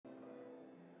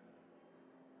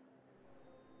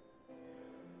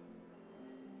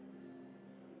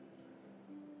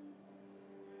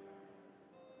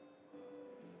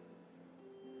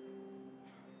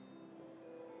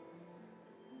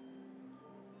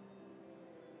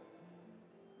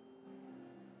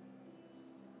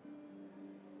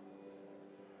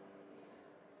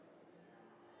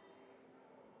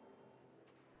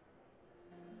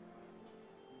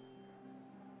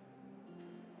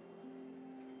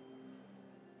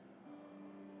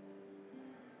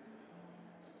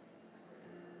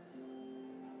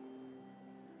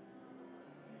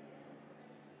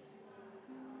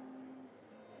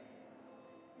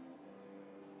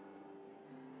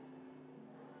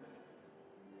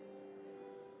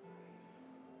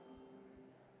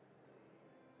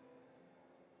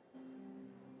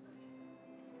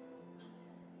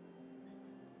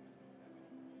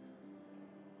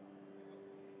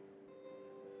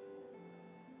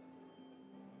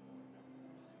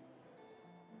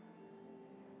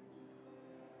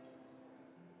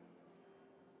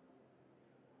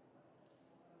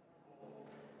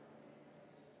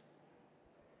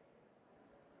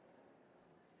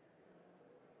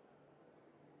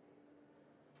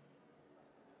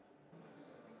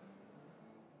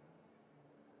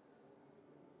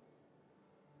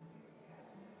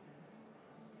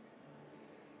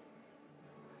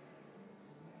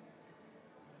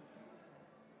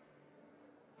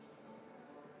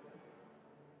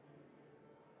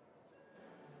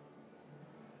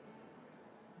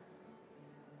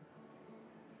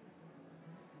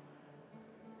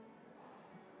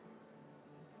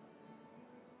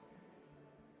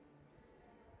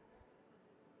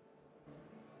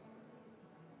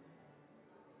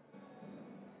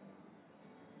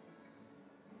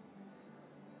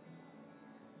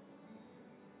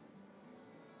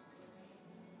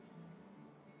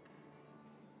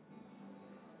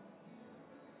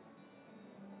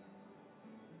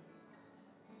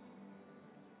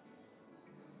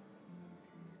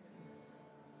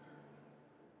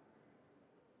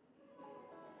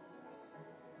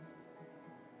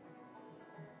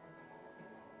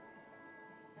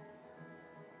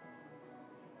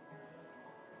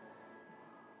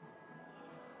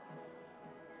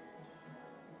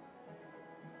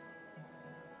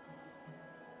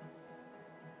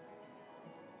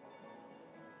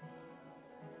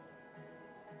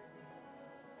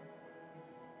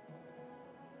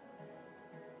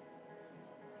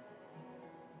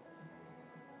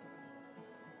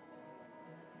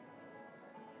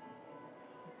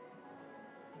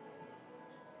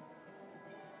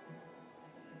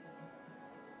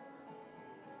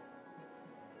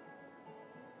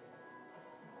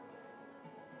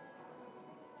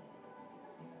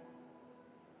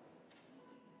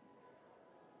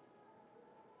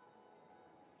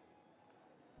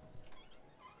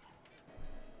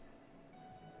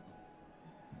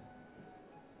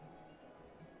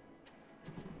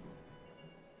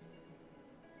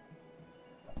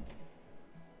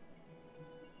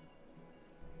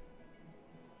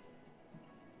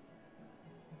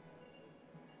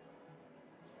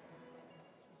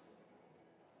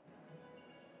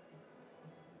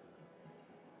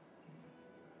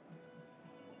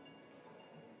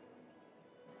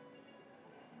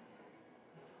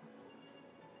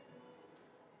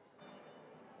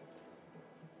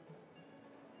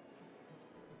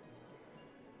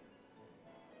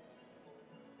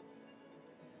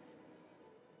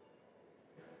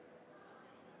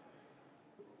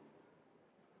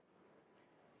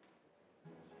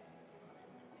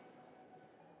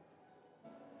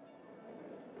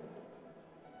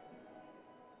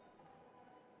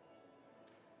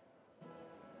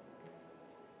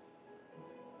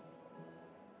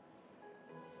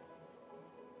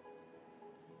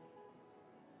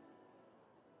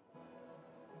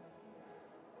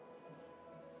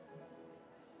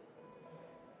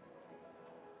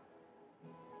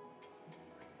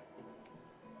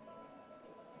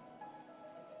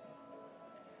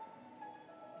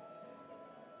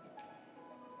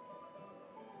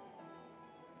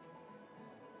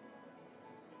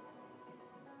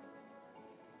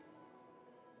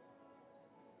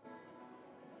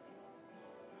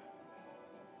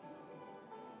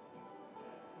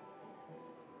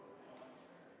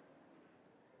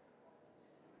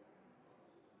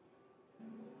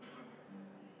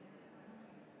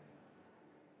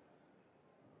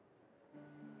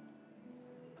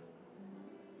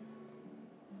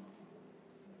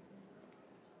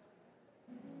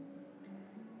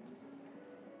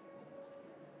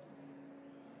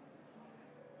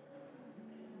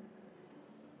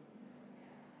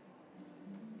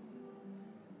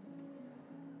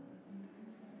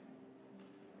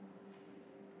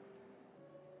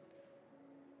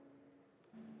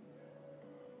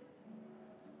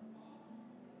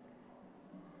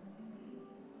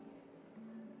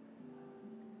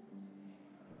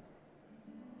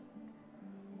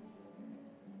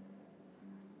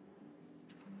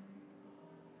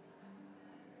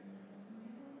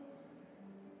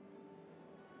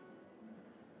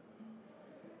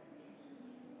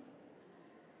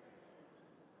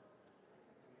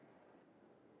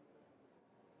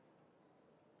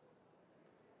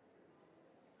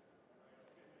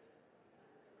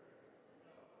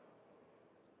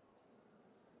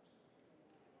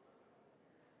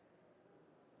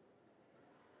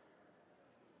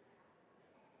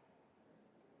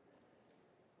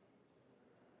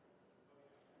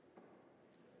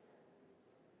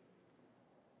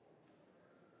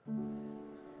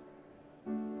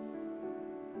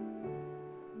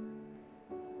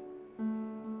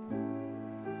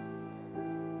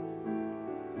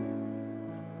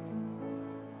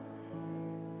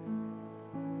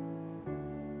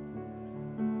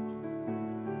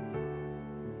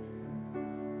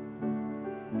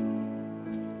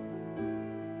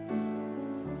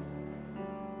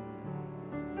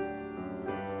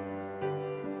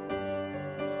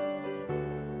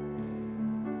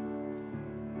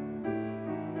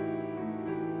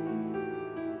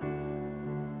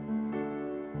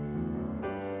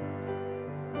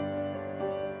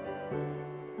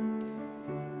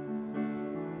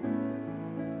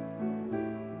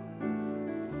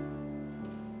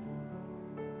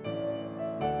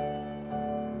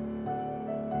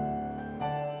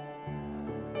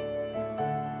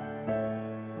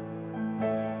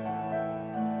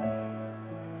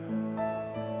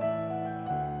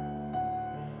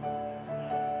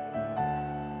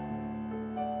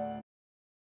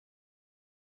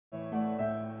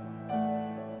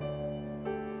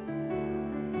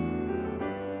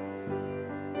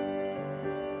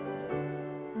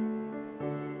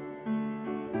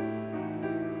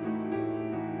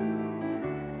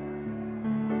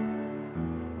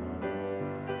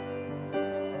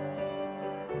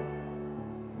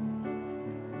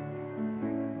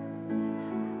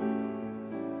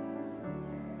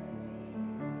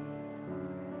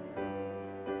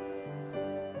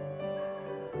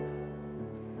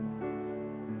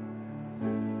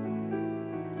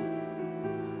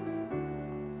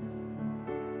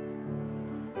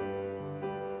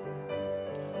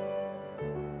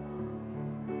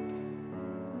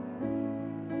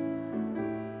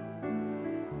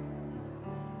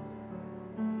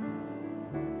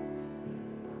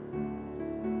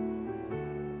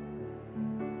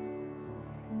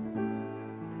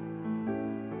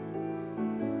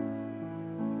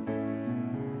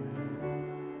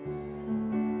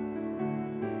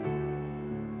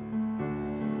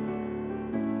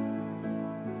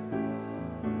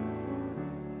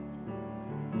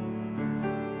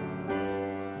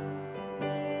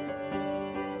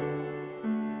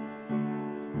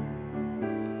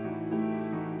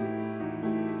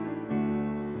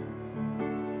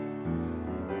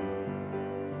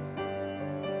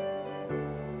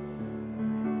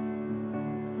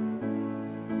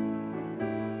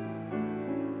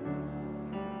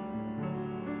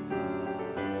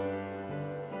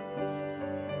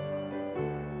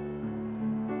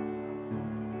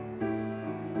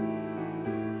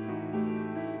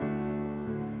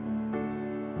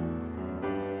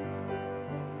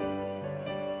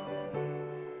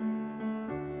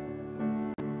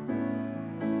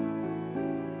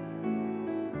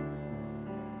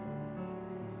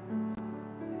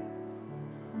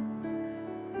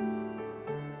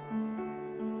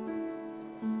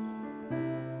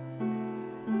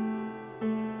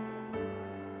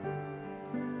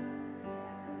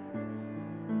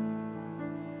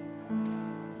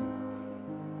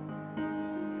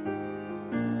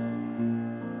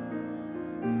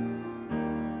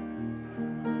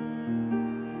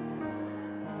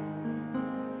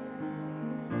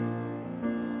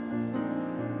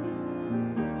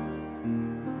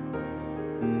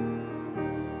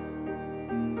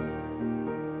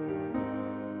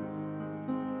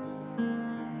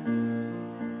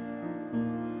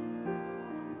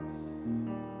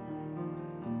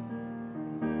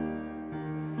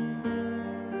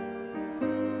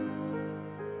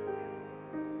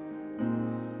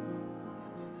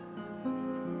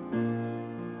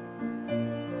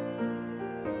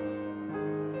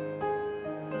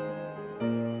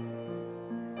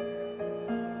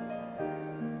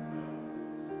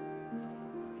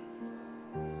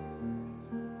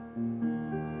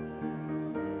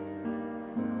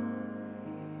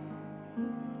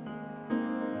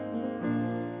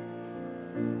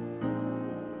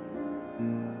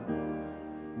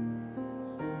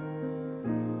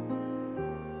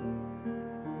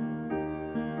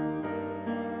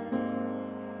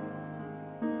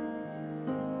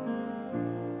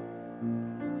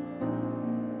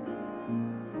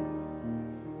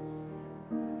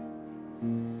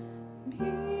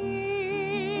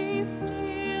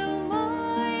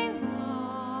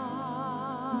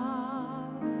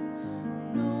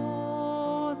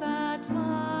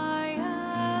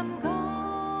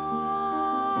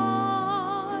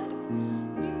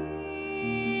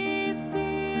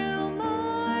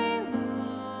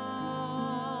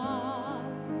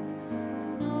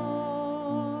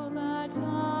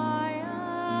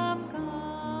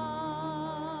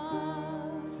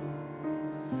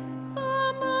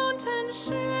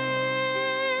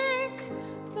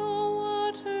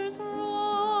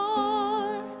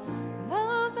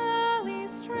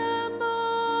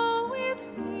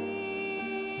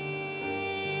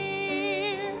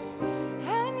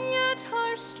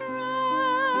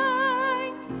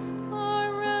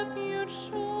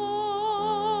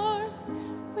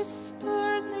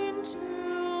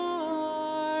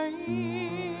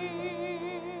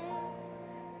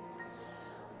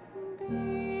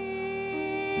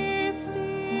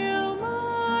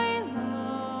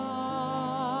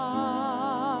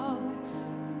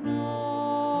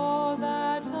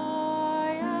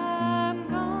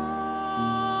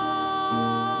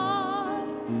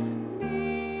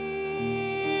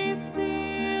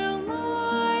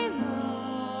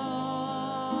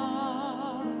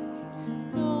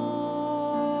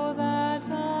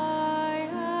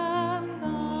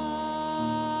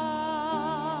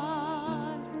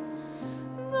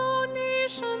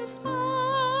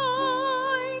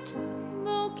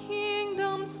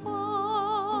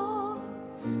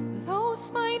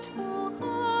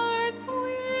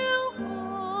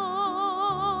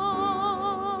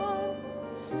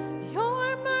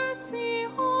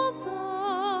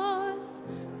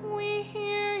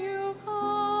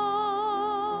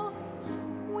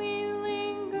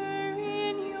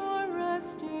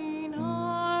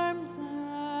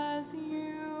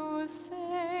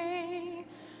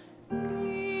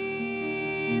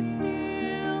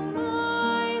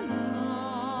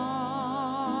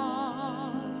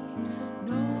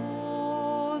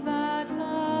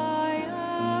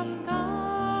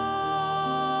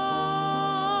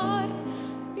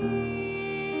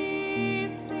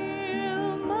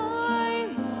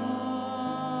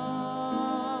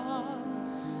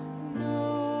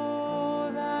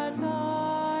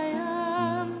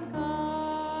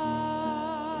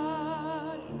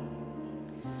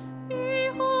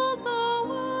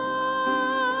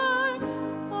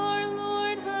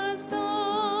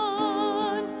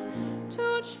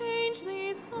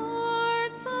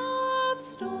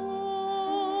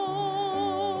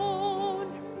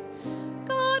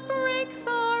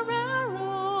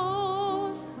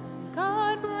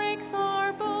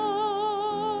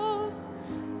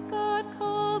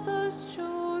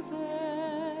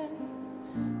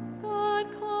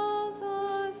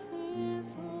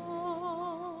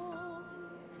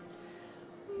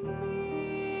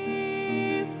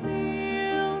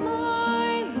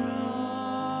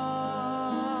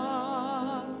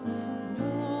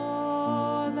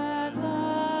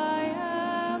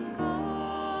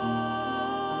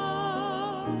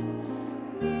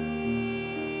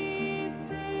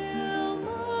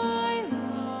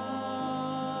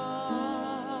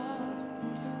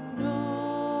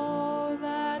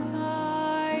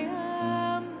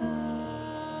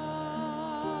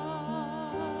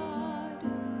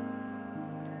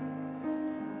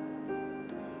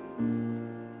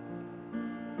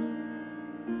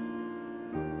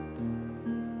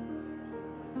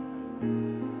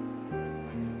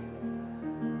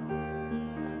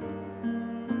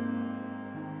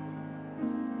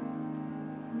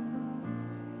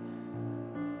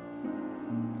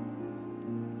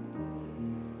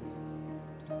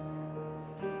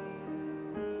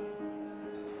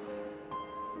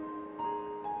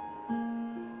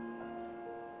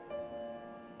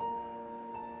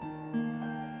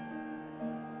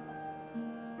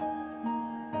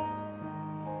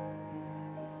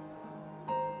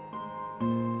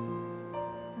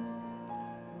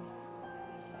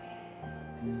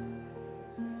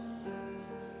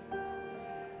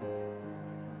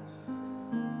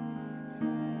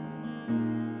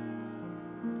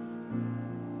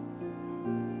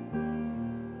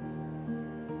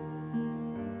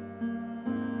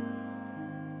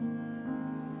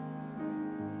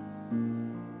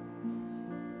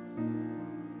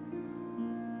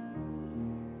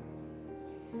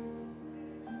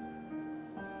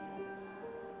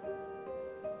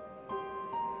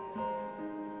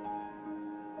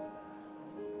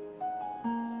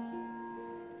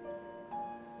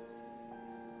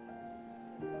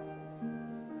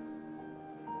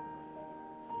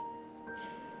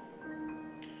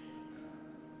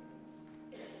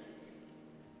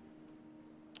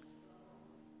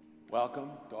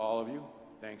Welcome to all of you.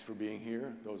 Thanks for being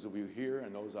here, those of you here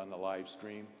and those on the live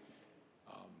stream.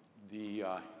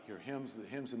 Your hymns, the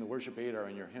hymns in the worship aid are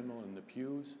in your hymnal in the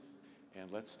pews.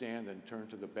 And let's stand and turn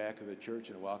to the back of the church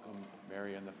and welcome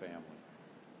Mary and the family.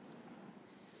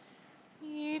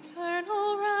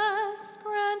 Eternal rest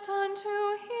grant unto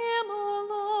him,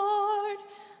 O Lord,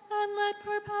 and let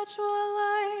perpetual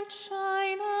light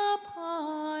shine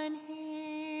upon him.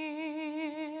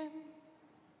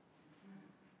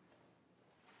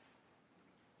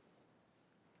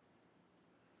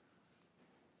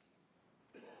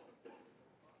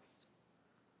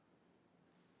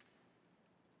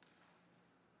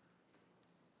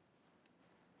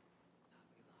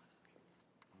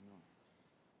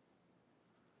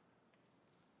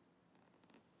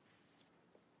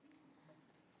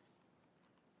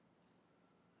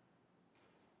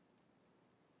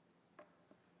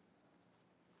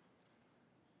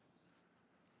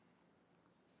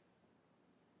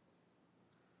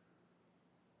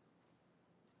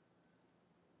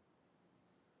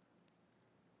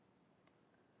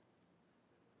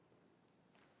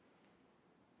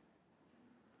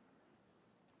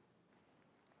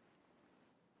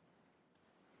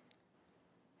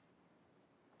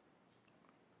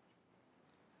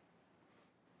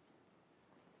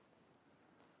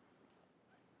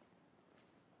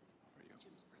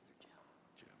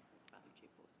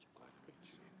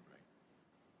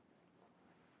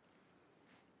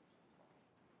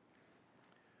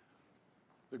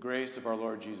 The grace of our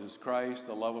Lord Jesus Christ,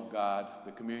 the love of God,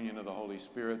 the communion of the Holy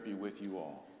Spirit be with you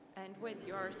all. And with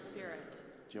your spirit.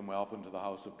 Jim, welcome to the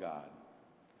house of God.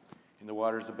 In the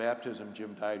waters of baptism,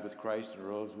 Jim died with Christ and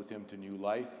rose with him to new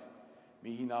life.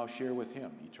 May he now share with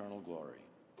him eternal glory.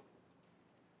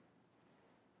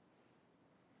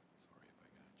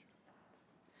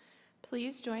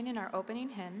 Please join in our opening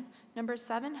hymn, number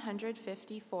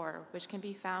 754, which can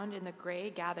be found in the Gray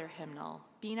Gather hymnal,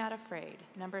 Be Not Afraid,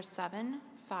 number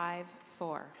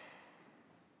 754.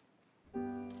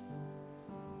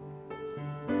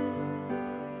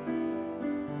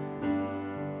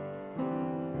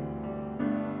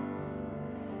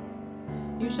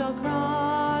 You shall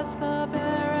cross the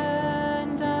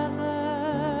barren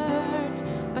desert,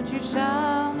 but you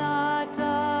shall not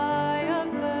die of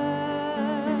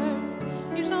thirst.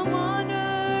 You shall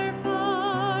wander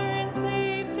far in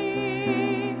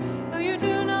safety, though you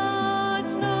do not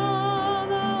know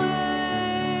the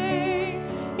way.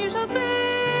 You shall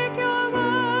speak your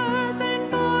words in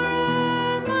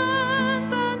foreign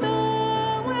lands, and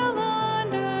all will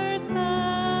understand.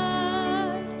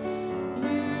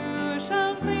 You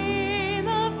shall see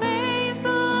the face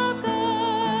of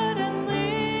God and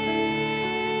live.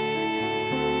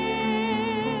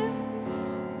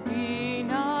 Be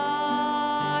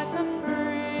not afraid.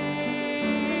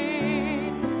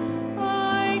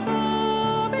 I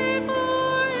go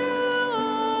before you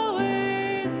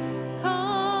always.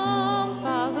 Come,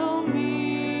 follow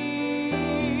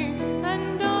me,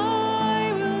 and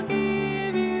I will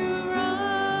give you rest.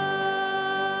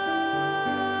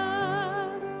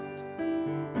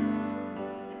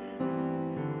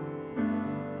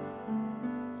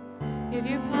 If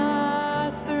you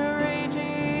pass through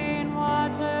raging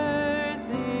waters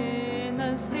in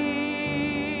the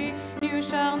sea, you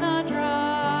shall not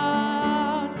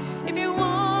drown. If you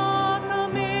walk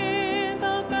amid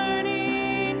the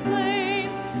burning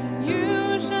flames,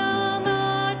 you shall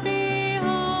not be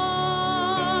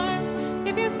harmed.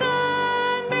 If you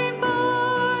stand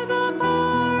before the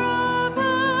power of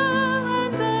hell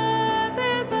and death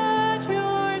is at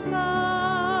your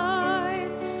side,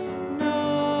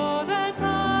 know that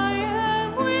I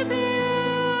am with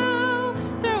you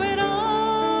through it all.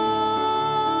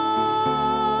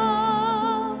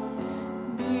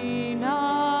 Be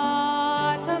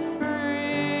not afraid.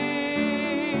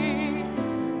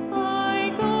 I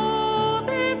go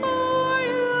before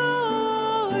you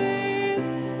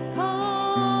always.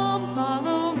 Come,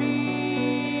 follow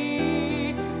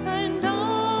me, and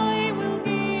I will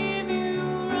give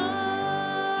you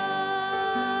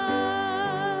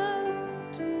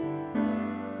rest.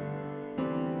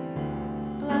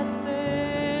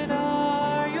 Blessed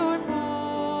are your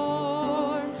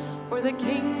poor, for the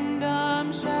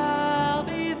kingdom shall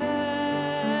be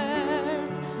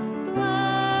theirs.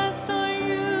 Blessed are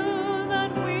you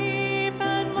that weep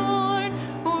and mourn,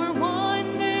 for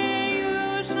one day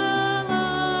you shall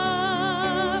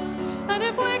laugh. And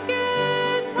if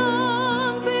wicked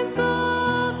tongues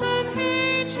insult and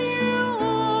hate you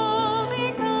all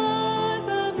because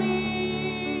of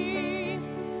me,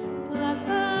 blessed,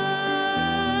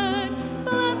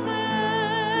 blessed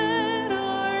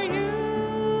are you.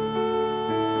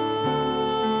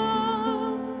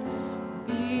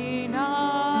 Be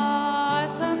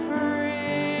not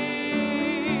afraid.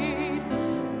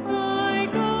 I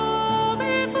go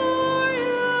before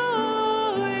you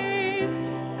always.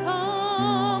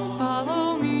 Come,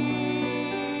 follow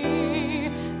me,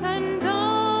 and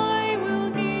I will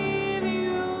give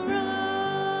you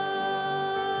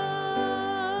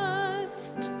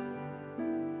rest.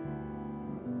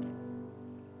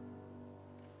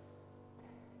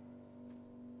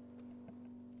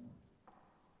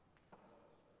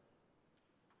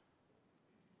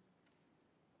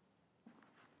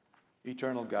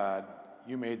 Eternal God,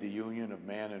 you made the union of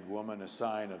man and woman a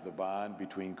sign of the bond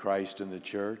between Christ and the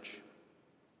church.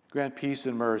 Grant peace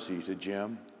and mercy to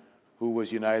Jim, who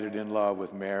was united in love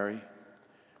with Mary.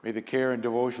 May the care and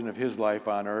devotion of his life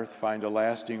on earth find a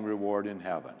lasting reward in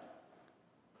heaven.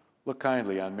 Look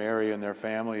kindly on Mary and their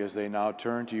family as they now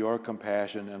turn to your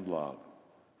compassion and love.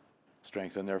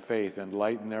 Strengthen their faith and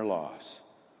lighten their loss.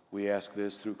 We ask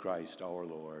this through Christ our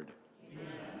Lord. Amen.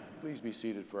 Please be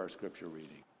seated for our scripture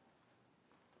reading.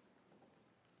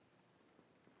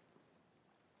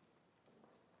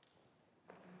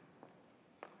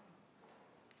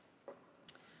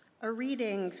 A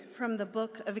reading from the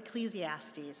book of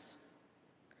Ecclesiastes.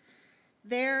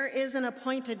 There is an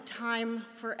appointed time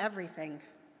for everything,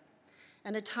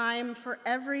 and a time for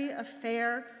every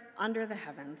affair under the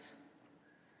heavens,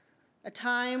 a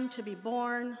time to be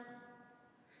born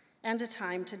and a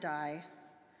time to die,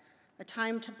 a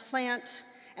time to plant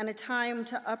and a time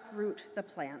to uproot the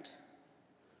plant,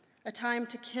 a time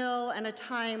to kill and a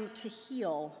time to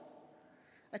heal,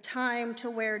 a time to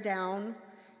wear down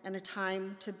and a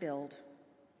time to build,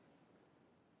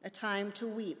 a time to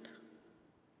weep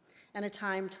and a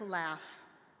time to laugh,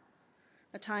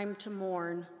 a time to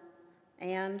mourn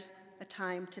and a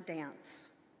time to dance,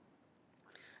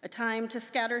 a time to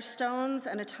scatter stones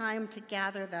and a time to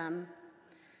gather them,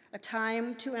 a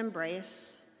time to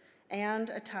embrace and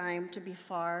a time to be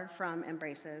far from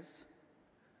embraces,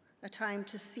 a time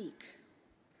to seek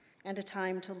and a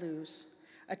time to lose,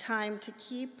 a time to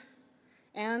keep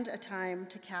and a time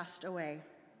to cast away,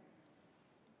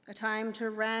 a time to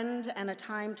rend and a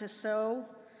time to sow,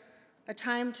 a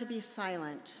time to be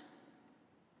silent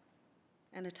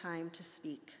and a time to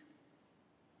speak,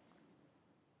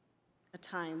 a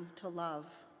time to love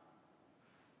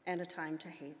and a time to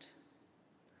hate,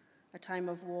 a time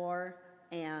of war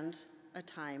and a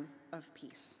time of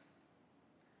peace.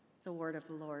 The word of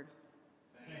the Lord.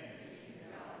 Thanks.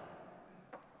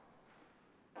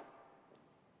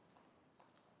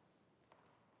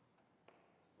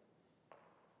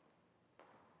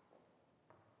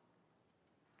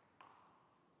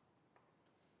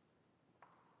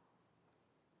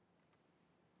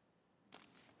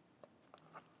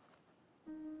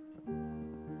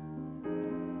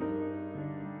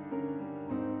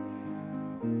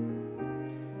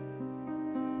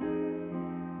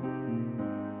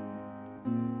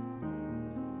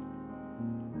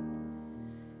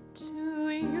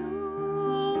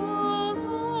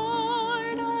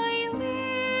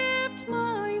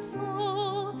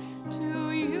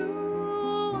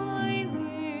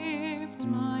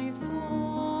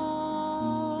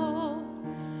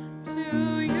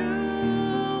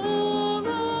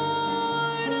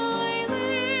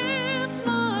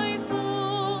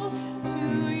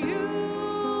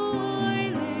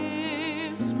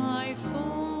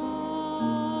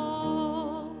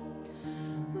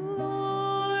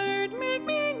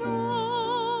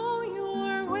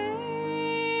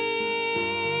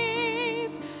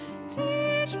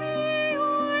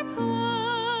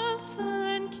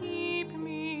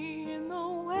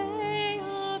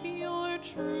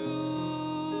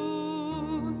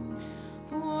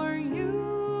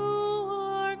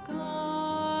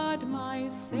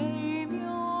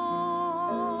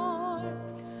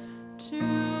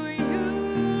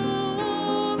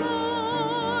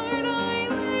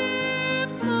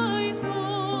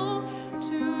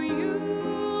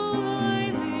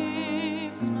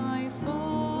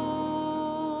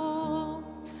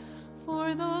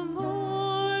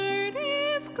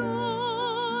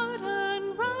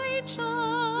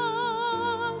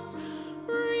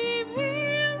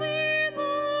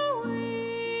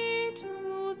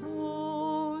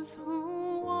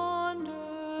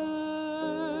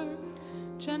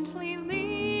 Gently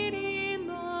leading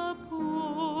the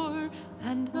poor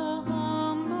and the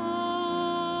humble.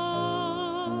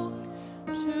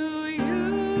 To you,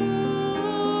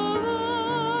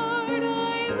 Lord,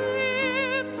 I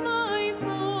lift my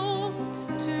soul.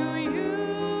 To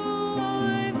you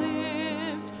I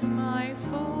lift my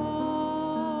soul.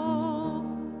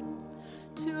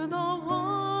 To the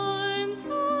ones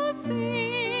who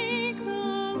seek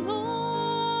the Lord,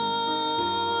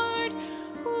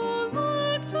 who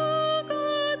look to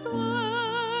God's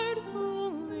word,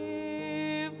 who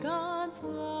live God's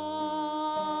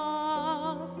love,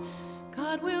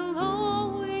 God will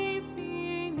always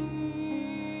be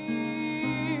near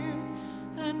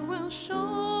and will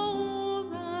show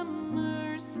them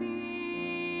mercy.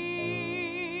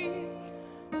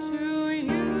 To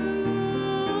you,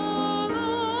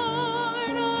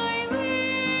 Lord, I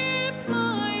lift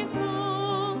my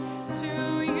soul.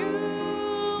 To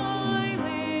you I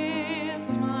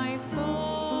lift my soul.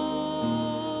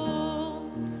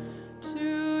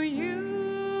 To you,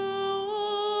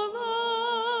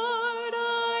 Lord,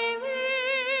 I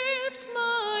lift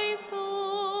my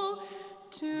soul.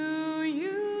 To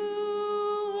you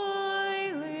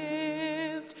I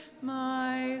lift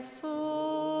my soul.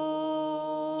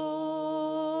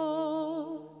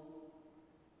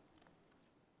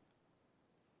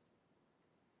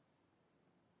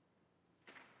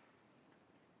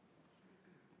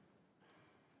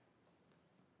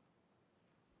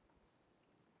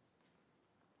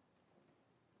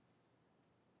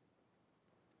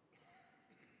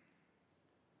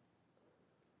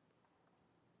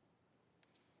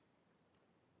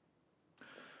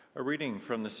 A reading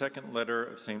from the second letter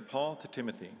of St. Paul to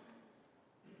Timothy.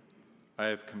 I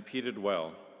have competed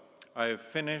well. I have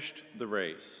finished the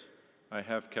race. I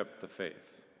have kept the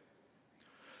faith.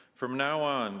 From now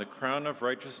on, the crown of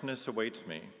righteousness awaits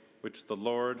me, which the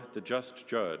Lord, the just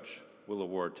judge, will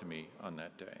award to me on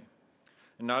that day.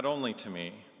 And not only to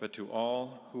me, but to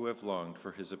all who have longed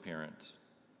for his appearance.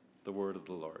 The word of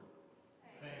the Lord.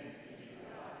 Thanks.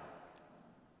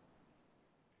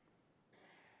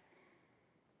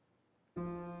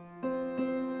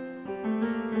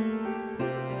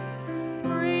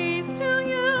 Praise to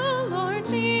you, Lord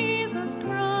Jesus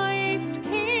Christ,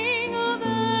 King of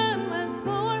endless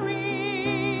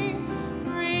glory.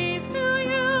 Praise to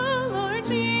you, Lord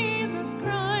Jesus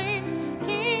Christ,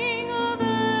 King of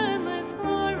endless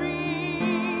glory.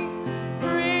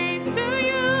 Praise to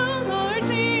you, Lord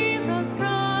Jesus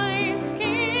Christ,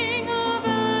 King of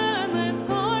endless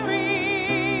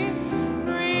glory.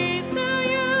 Praise to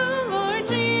you, Lord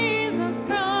Jesus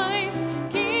Christ,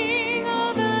 King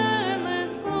of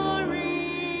endless glory.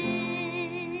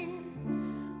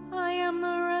 I am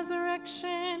the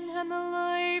resurrection and the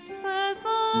life, says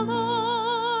the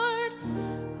Lord.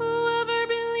 Whoever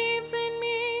believes in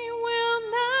me will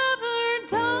never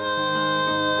die.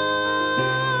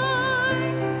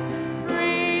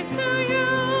 Praise to you,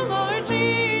 Lord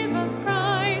Jesus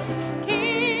Christ,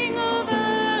 King of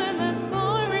endless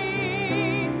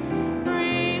glory.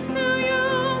 Praise to you,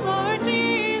 Lord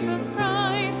Jesus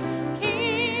Christ,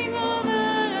 King of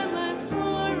endless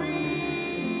glory.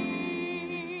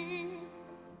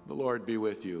 The Lord be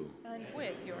with you. And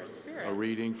with your spirit. A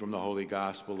reading from the Holy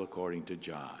Gospel according to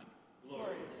John.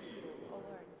 Glory to you, O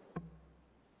Lord.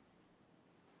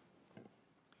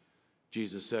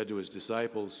 Jesus said to his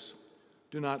disciples,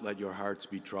 "Do not let your hearts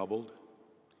be troubled.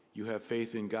 You have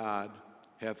faith in God,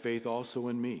 have faith also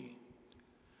in me.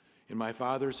 In my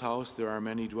Father's house there are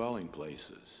many dwelling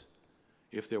places.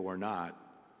 If there were not,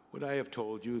 would I have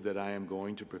told you that I am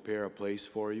going to prepare a place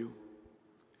for you?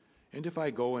 And if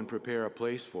I go and prepare a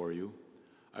place for you,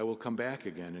 I will come back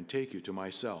again and take you to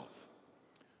myself,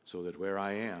 so that where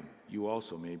I am, you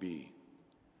also may be.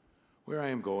 Where I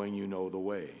am going, you know the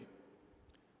way."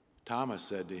 Thomas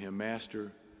said to him,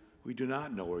 "Master, we do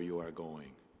not know where you are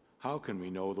going. How can we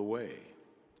know the way?"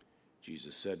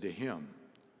 Jesus said to him,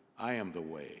 "I am the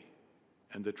way,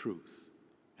 and the truth,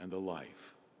 and the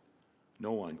life.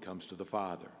 No one comes to the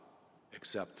Father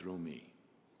except through me."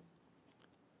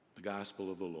 The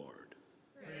Gospel of the Lord.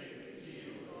 Praise to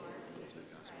you, Lord. The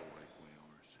gospel wipe away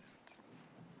our sins.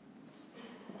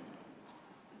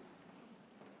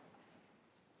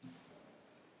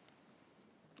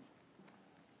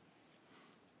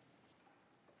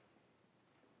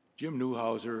 Jim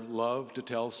Neuhauser loved to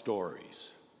tell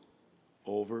stories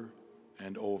over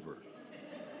and over.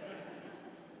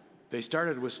 They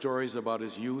started with stories about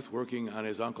his youth working on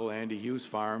his Uncle Andy Hughes'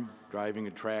 farm, driving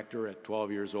a tractor at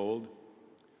 12 years old.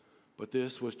 But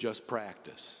this was just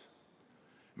practice.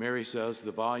 Mary says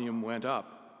the volume went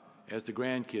up as the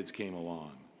grandkids came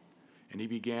along, and he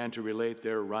began to relate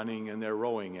their running and their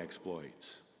rowing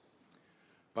exploits.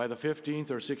 By the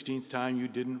 15th or 16th time, you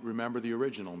didn't remember the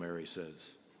original, Mary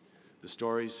says. The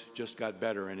stories just got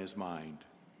better in his mind.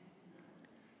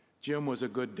 Jim was a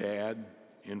good dad,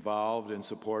 involved and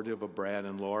supportive of Brad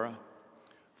and Laura,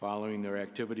 following their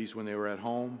activities when they were at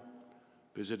home,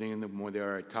 visiting them when they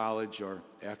were at college or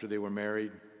after they were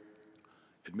married.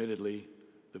 Admittedly,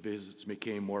 the visits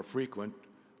became more frequent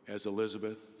as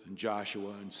Elizabeth and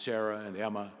Joshua and Sarah and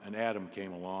Emma and Adam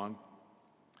came along.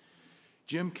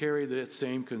 Jim carried that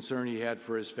same concern he had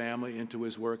for his family into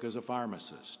his work as a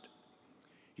pharmacist.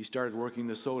 He started working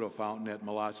the soda fountain at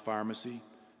Malot's Pharmacy,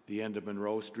 the end of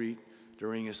Monroe Street,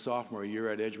 during his sophomore year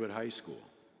at Edgewood High School.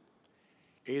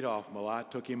 Adolph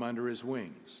Malott took him under his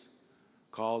wings,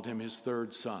 called him his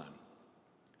third son,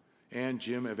 and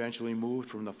Jim eventually moved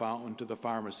from the fountain to the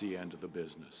pharmacy end of the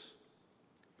business.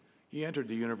 He entered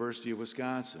the University of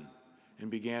Wisconsin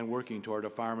and began working toward a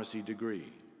pharmacy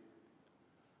degree.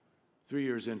 3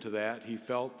 years into that, he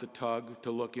felt the tug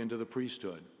to look into the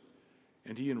priesthood,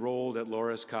 and he enrolled at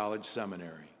Loras College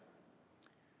Seminary.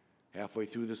 Halfway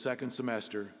through the second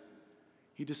semester,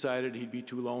 he decided he'd be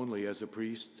too lonely as a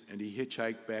priest, and he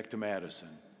hitchhiked back to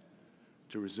Madison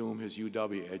to resume his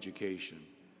UW education.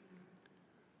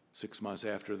 6 months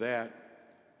after that,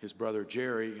 his brother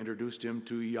Jerry introduced him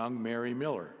to young Mary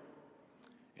Miller,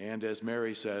 and as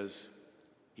Mary says,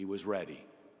 he was ready.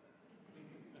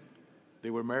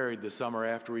 They were married the summer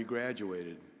after he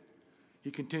graduated.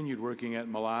 He continued working at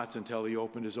Malot's until he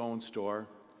opened his own store,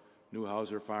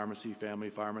 Neuhauser Pharmacy, Family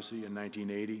Pharmacy, in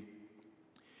 1980.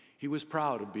 He was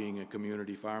proud of being a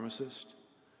community pharmacist,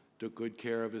 took good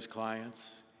care of his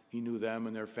clients. He knew them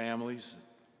and their families,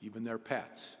 even their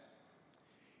pets.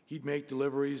 He'd make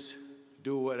deliveries,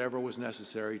 do whatever was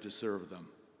necessary to serve them.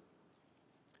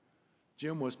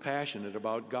 Jim was passionate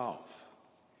about golf.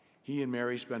 He and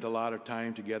Mary spent a lot of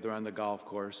time together on the golf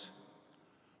course,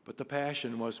 but the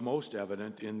passion was most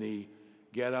evident in the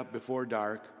get up before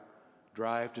dark,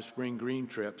 drive to Spring Green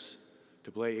trips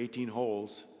to play 18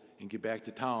 holes and get back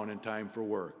to town in time for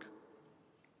work.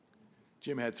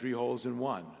 Jim had 3 holes in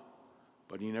one,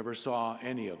 but he never saw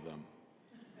any of them.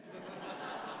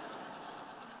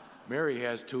 Mary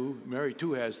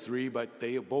too has 3, but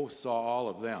they both saw all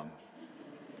of them.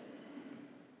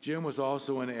 Jim was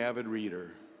also an avid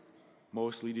reader,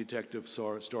 mostly detective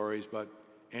stories, but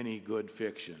any good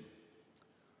fiction.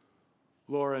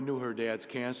 Laura knew her dad's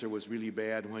cancer was really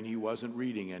bad when he wasn't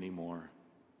reading anymore.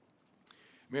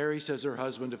 Mary says her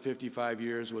husband of 55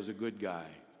 years was a good guy.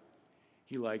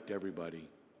 He liked everybody.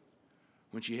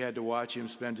 When she had to watch him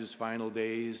spend his final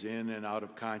days in and out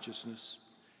of consciousness,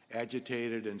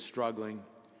 agitated and struggling,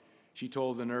 she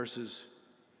told the nurses,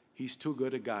 "He's too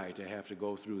good a guy to have to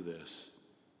go through this."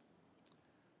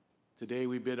 Today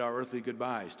we bid our earthly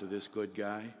goodbyes to this good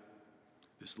guy,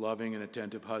 this loving and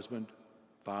attentive husband,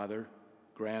 father,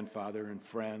 grandfather, and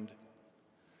friend.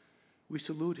 We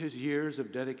salute his years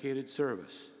of dedicated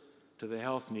service to the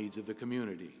health needs of the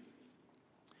community.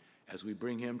 As we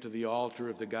bring him to the altar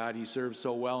of the God he served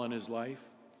so well in his life,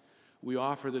 we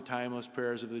offer the timeless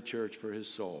prayers of the church for his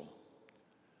soul.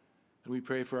 And we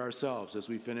pray for ourselves as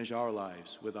we finish our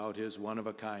lives without his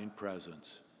one-of-a-kind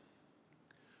presence.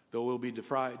 Though we'll be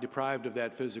deprived of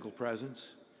that physical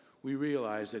presence, we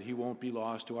realize that he won't be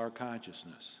lost to our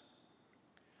consciousness.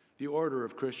 The order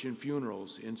of Christian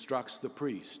funerals instructs the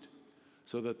priest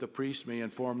so that the priest may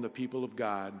inform the people of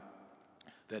God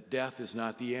that death is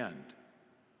not the end,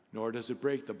 nor does it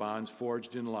break the bonds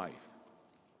forged in life.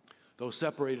 Though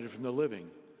separated from the living,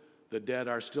 the dead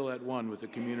are still at one with the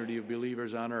community of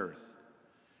believers on earth,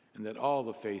 and that all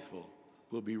the faithful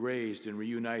will be raised and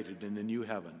reunited in the new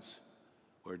heavens,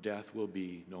 where death will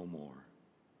be no more.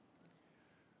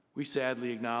 We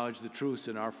sadly acknowledge the truths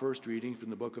in our first reading from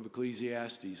the book of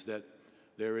Ecclesiastes that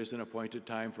there is an appointed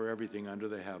time for everything under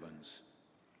the heavens,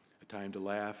 a time to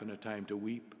laugh and a time to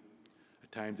weep, a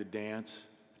time to dance,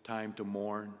 a time to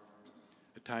mourn,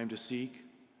 a time to seek,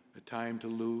 a time to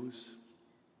lose,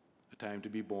 a time to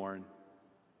be born,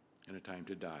 and a time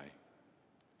to die.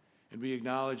 And we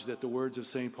acknowledge that the words of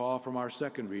St. Paul from our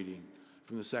second reading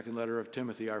from the second letter of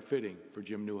Timothy are fitting for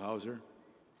Jim Neuhauser.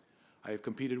 I have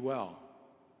competed well.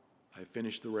 I have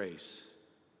finished the race.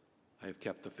 I have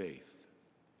kept the faith.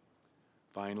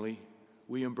 Finally,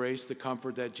 we embrace the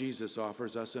comfort that Jesus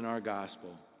offers us in our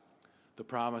gospel, the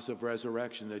promise of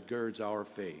resurrection that girds our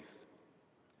faith.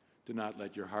 Do not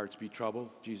let your hearts be troubled,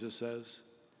 Jesus says.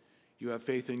 You have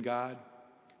faith in God,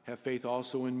 have faith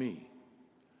also in me.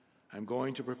 I'm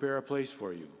going to prepare a place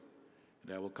for you,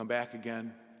 and I will come back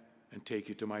again and take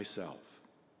you to myself.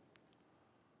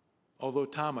 Although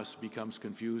Thomas becomes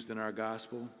confused in our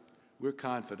gospel, we're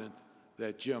confident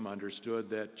that Jim understood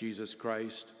that Jesus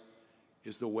Christ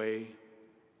is the way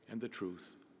and the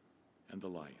truth and the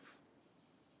life.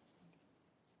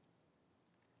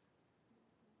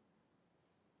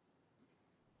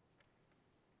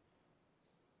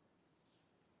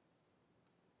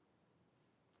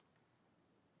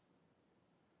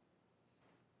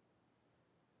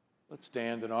 Let's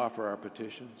stand and offer our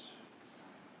petitions.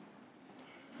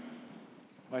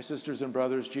 My sisters and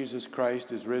brothers, Jesus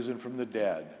Christ is risen from the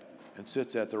dead and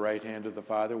sits at the right hand of the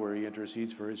Father where he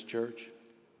intercedes for his church.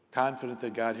 Confident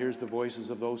that God hears the voices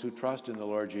of those who trust in the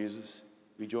Lord Jesus,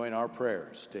 we join our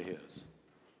prayers to his.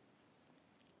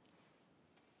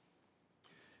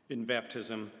 In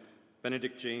baptism,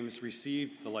 Benedict James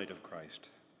received the light of Christ.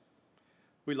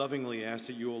 We lovingly ask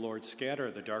that you, O Lord, scatter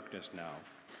the darkness now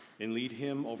and lead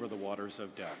him over the waters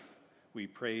of death. We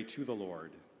pray to the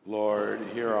Lord. Lord,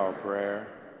 hear our prayer.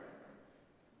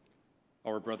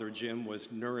 Our brother Jim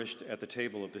was nourished at the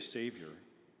table of the Savior.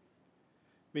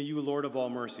 May you, Lord of all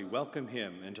mercy, welcome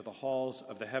him into the halls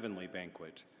of the heavenly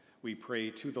banquet. We pray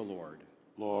to the Lord.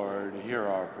 Lord, hear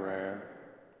our prayer.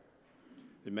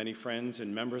 The many friends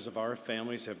and members of our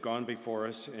families have gone before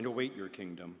us and await your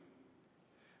kingdom.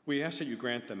 We ask that you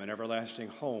grant them an everlasting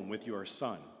home with your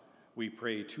Son. We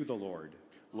pray to the Lord.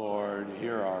 Lord,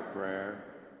 hear our prayer.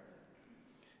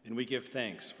 And we give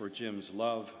thanks for Jim's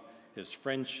love, his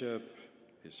friendship,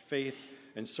 his faith,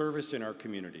 and service in our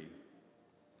community.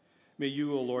 May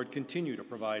you, O Lord, continue to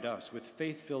provide us with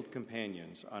faith-filled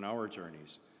companions on our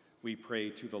journeys. We pray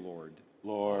to the Lord.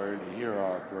 Lord, hear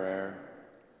our prayer.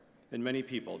 And many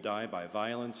people die by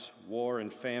violence, war,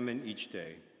 and famine each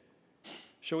day.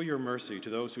 Show your mercy to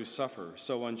those who suffer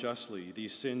so unjustly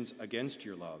these sins against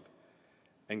your love,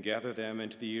 and gather them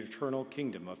into the eternal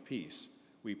kingdom of peace.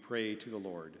 We pray to the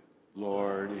Lord.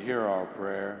 Lord, hear our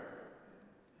prayer.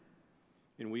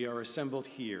 and we are assembled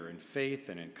here in faith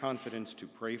and in confidence to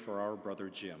pray for our brother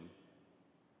Jim.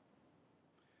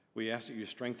 We ask that you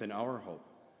strengthen our hope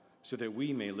so that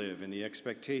we may live in the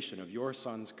expectation of your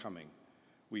Son's coming.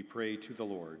 We pray to the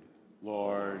Lord.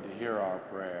 Lord, hear our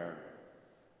prayer.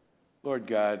 Lord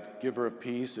God, giver of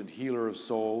peace and healer of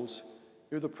souls,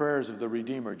 hear the prayers of the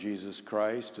Redeemer Jesus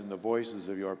Christ and the voices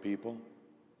of your people.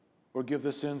 Forgive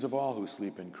the sins of all who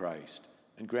sleep in Christ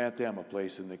and grant them a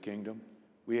place in the kingdom.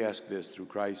 We ask this through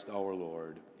Christ our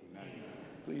Lord. Amen.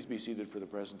 Please be seated for the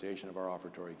presentation of our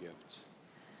offertory gifts.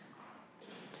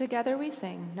 Together we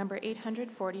sing number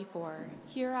 844,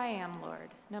 Here I Am, Lord,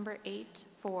 number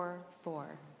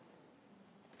 844.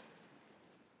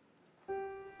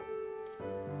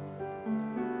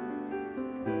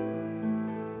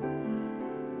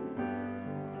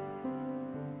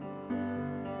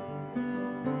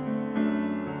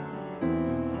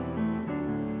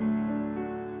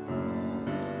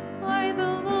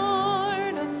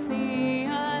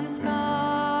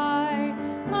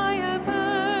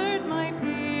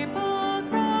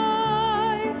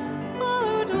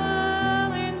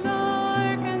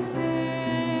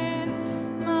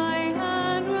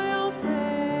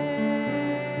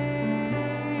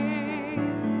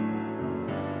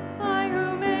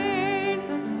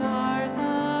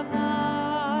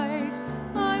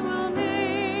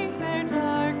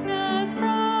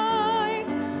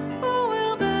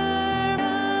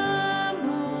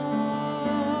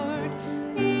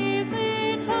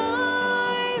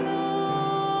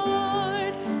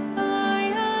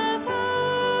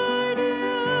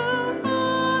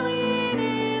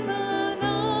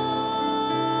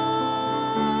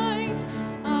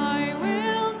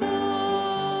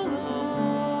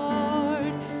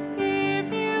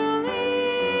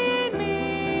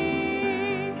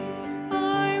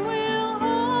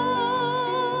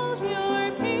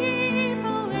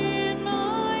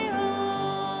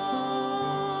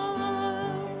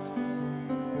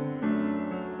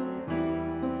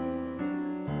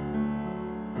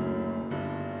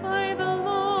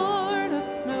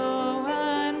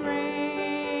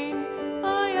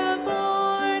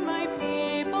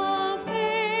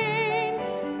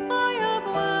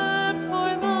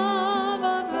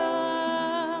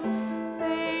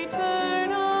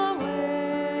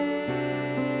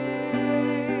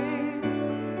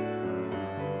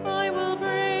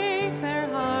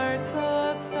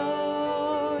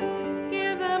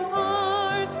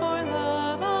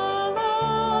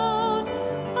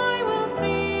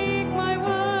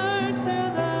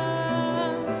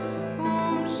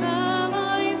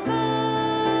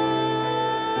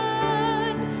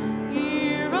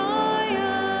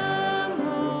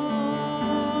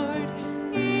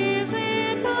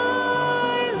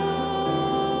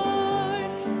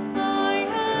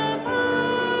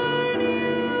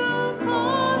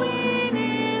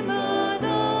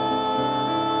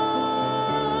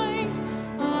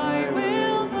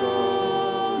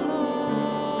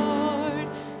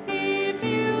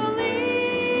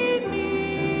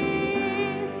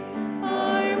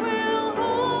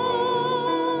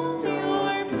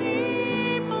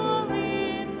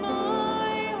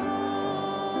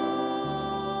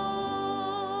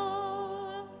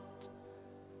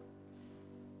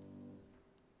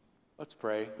 Let's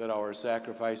pray that our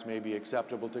sacrifice may be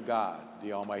acceptable to God,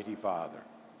 the Almighty Father.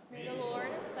 May the Lord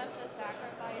accept the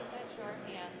sacrifice at your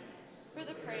hands for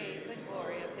the praise and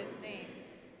glory of his name,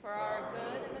 for our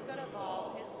good and the good of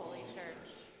all his holy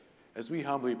church. As we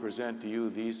humbly present to you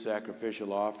these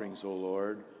sacrificial offerings, O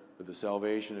Lord, for the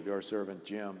salvation of your servant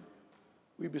Jim,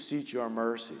 we beseech your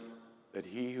mercy that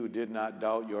he who did not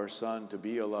doubt your Son to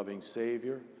be a loving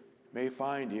Savior may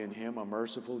find in him a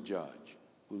merciful judge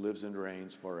who lives and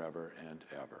reigns forever and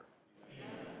ever. Amen.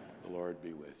 The Lord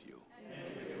be with you. And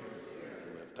with your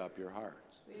spirit. Lift up your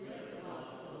hearts. We lift them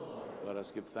up to the Lord. Let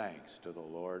us give thanks to the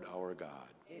Lord our God.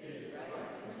 It is right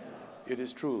and just. It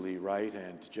is truly right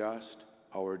and just,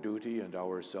 our duty and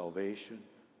our salvation,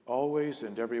 always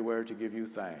and everywhere to give you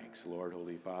thanks, Lord,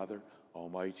 Holy Father,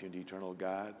 Almighty and eternal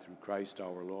God, through Christ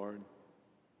our Lord.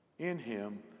 In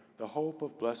him, the hope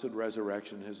of blessed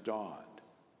resurrection has dawned,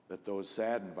 that those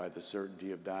saddened by the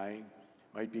certainty of dying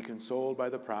might be consoled by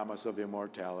the promise of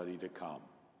immortality to come.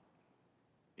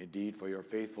 Indeed, for your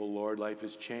faithful Lord, life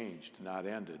is changed, not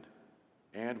ended.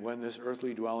 And when this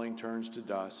earthly dwelling turns to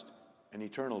dust, an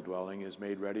eternal dwelling is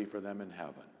made ready for them in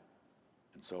heaven.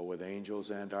 And so with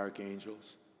angels and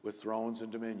archangels, with thrones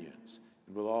and dominions,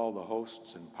 and with all the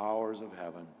hosts and powers of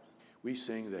heaven, we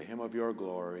sing the hymn of your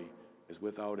glory, as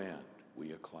without end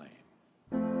we acclaim.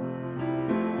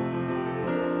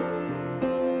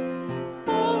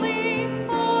 Holy,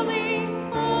 holy,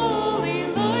 holy,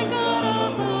 Lord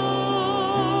God of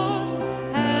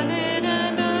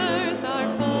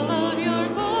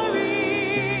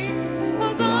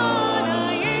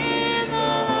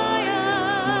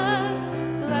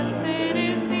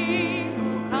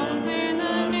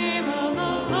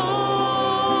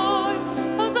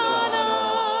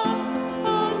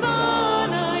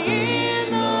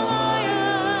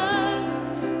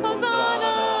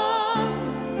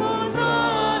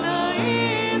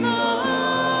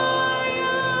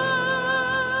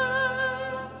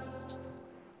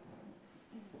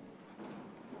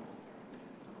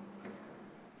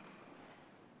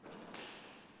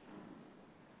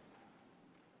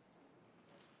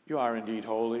You are indeed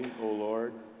holy, O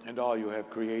Lord, and all you have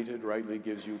created rightly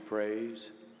gives you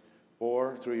praise.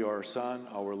 For through your Son,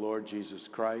 our Lord Jesus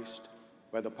Christ,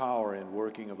 by the power and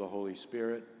working of the Holy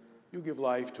Spirit, you give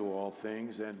life to all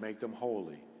things and make them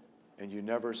holy, and you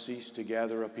never cease to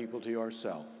gather a people to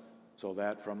yourself, so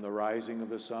that from the rising of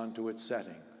the sun to its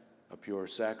setting, a pure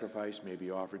sacrifice may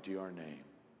be offered to your name.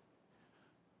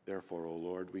 Therefore, O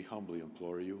Lord, we humbly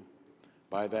implore you,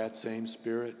 by that same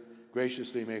Spirit,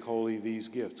 graciously make holy these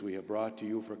gifts we have brought to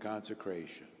you for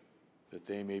consecration, that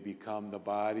they may become the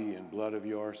body and blood of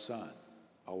your Son,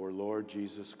 our Lord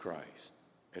Jesus Christ,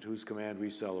 at whose command we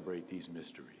celebrate these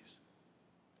mysteries.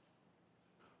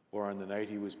 For on the night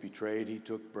he was betrayed, he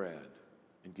took bread,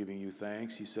 and giving you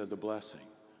thanks, he said the blessing,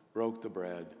 broke the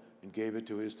bread, and gave it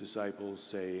to his disciples,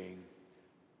 saying,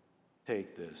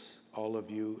 "Take this, all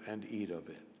of you, and eat of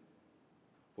it.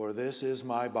 For this is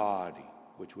my body,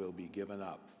 which will be given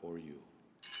up for you."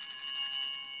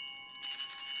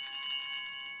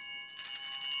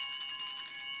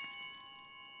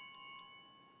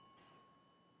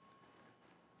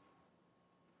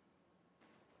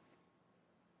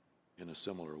 In a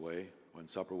similar way, when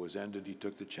supper was ended, he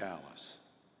took the chalice,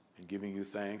 and giving you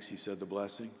thanks, he said the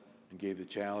blessing, and gave the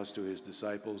chalice to his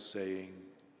disciples, saying,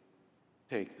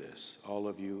 "Take this, all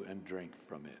of you, and drink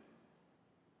from it.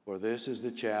 For this is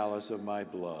the chalice of my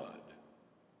blood,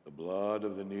 the blood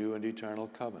of the new and eternal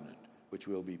covenant, which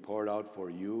will be poured out for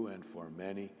you and for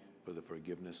many for the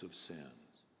forgiveness of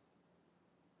sins.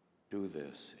 Do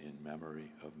this in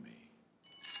memory of me."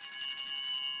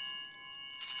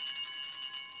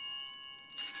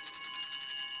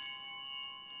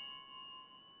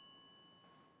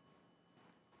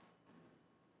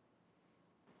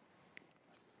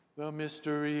 The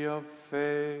mystery of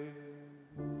faith.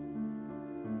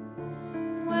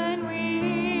 When we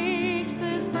eat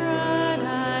this bread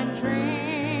and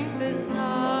drink this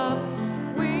cup,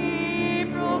 we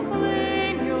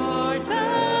proclaim your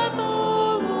death,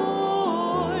 O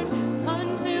Lord,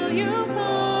 until you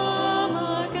come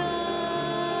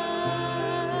again.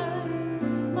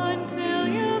 Until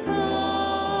you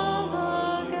come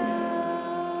again.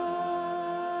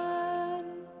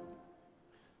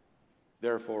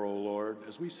 Therefore, O Lord,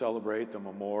 as we celebrate the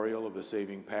memorial of the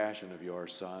saving passion of your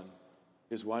Son,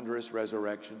 his wondrous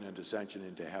resurrection and ascension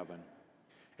into heaven,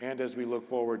 and as we look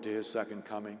forward to his second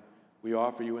coming, we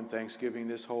offer you in thanksgiving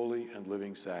this holy and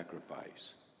living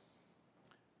sacrifice.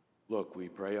 Look, we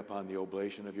pray upon the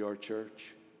oblation of your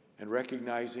church, and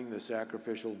recognizing the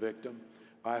sacrificial victim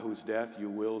by whose death you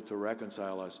willed to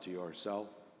reconcile us to yourself,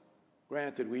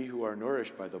 grant that we who are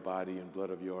nourished by the body and blood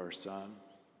of your Son,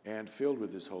 and filled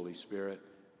with his Holy Spirit,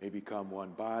 may become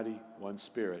one body, one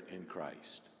spirit in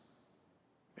Christ.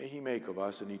 May he make of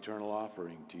us an eternal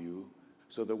offering to you,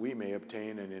 so that we may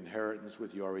obtain an inheritance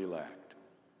with your elect,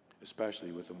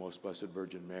 especially with the most blessed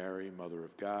Virgin Mary, Mother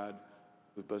of God,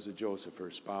 with blessed Joseph,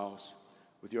 her spouse,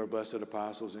 with your blessed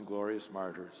apostles and glorious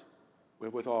martyrs,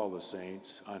 with all the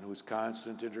saints, on whose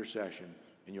constant intercession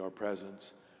in your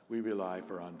presence we rely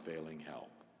for unfailing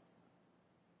help.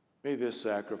 May this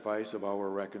sacrifice of our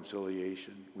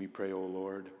reconciliation, we pray, O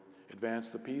Lord, advance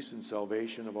the peace and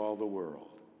salvation of all the world.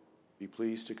 Be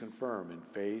pleased to confirm in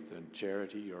faith and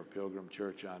charity your pilgrim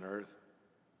church on earth,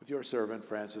 with your servant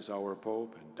Francis our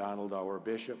Pope and Donald our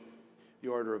Bishop, the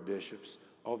order of bishops,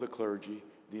 all the clergy,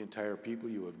 the entire people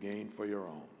you have gained for your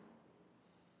own.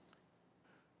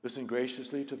 Listen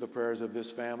graciously to the prayers of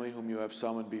this family whom you have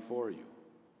summoned before you.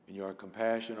 In your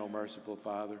compassion, O merciful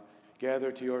Father,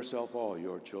 gather to yourself all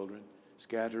your children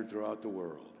scattered throughout the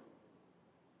world.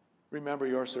 Remember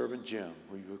your servant Jim,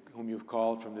 whom you've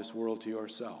called from this world to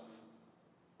yourself.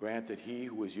 Grant that he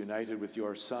who was united with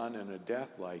your Son in a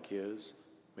death like his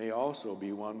may also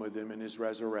be one with him in his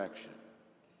resurrection,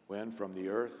 when from the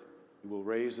earth he will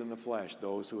raise in the flesh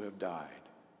those who have died,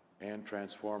 and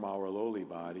transform our lowly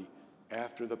body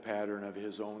after the pattern of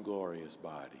his own glorious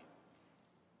body.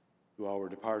 To our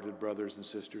departed brothers and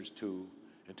sisters too,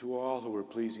 and to all who were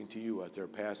pleasing to you at their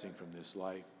passing from this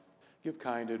life, give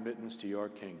kind admittance to your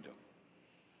kingdom.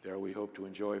 There we hope to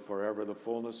enjoy forever the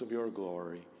fullness of your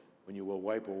glory, when you will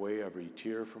wipe away every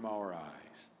tear from our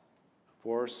eyes.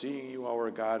 For seeing you, our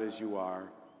God, as you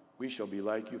are, we shall be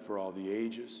like you for all the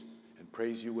ages, and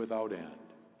praise you without end,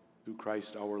 through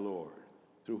Christ our Lord,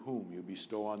 through whom you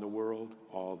bestow on the world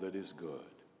all that is good.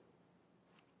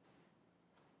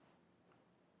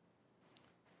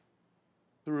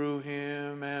 Through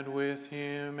him, and with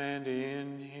him, and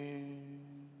in him,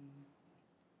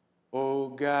 O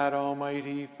God,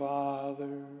 Almighty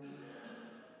Father,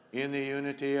 in the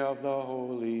unity of the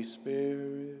Holy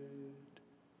Spirit,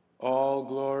 all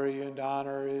glory and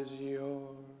honor is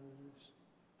yours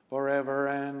forever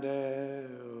and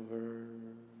ever.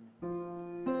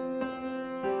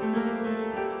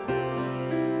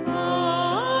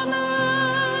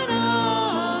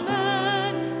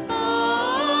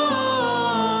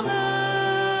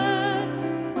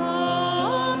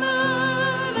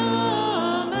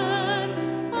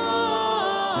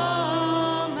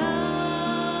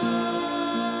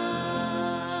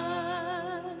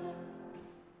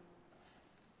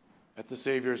 At the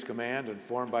Savior's command,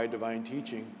 informed by divine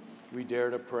teaching, we dare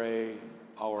to pray,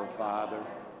 Our Father,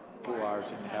 who art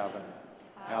in heaven,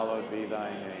 hallowed be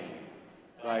thy name.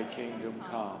 Thy kingdom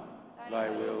come, thy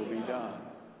will be done,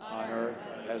 on earth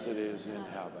as it is in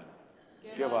heaven.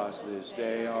 Give us this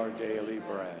day our daily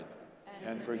bread,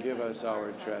 and forgive us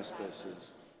our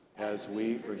trespasses, as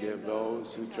we forgive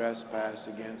those who trespass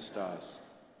against us.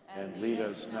 And lead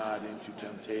us not into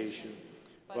temptation,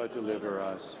 but deliver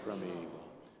us from evil.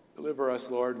 Deliver us,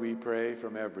 Lord, we pray,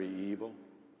 from every evil.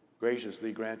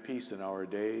 Graciously grant peace in our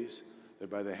days, that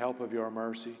by the help of your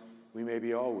mercy we may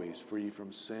be always free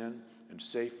from sin and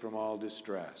safe from all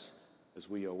distress, as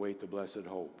we await the blessed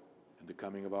hope and the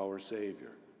coming of our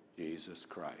Savior, Jesus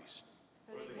Christ.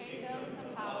 For the kingdom,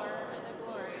 the power, and the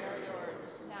glory are yours,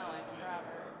 now and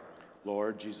forever.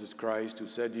 Lord Jesus Christ, who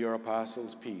said to your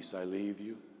apostles, Peace I leave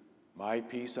you, my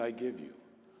peace I give you.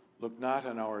 Look not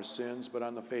on our sins, but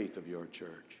on the faith of your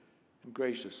church, and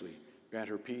graciously grant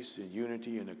her peace and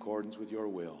unity in accordance with your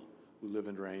will, who live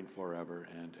and reign forever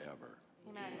and ever.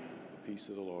 Amen. The peace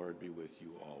of the Lord be with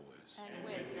you always. And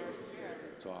with your spirit.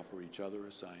 Let's offer each other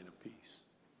a sign of peace.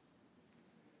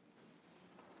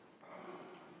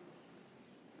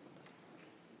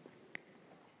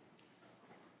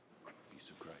 Peace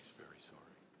of Christ, very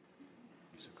sorry.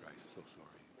 Peace of Christ, so sorry.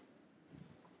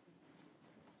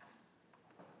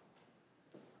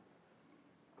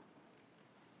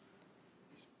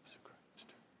 Peace of Christ.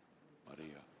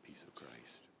 Maria, peace of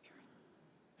Christ.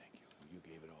 Thank you. You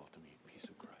gave it all to me. Peace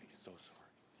of Christ, so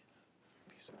sorry.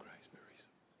 Peace of Christ, very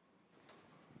sorry.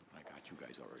 I got you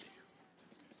guys already.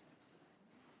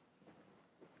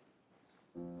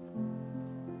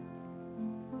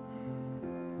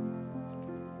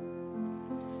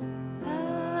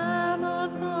 Lamb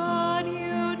of God,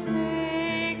 you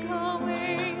take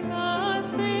away the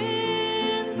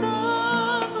sins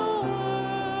of the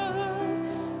world.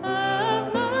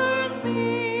 Have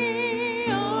mercy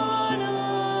on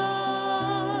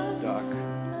us. Duck.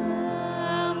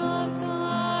 Lamb of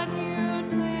God, you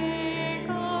take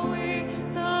away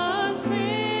the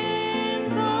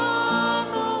sins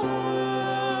of the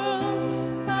world.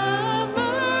 Have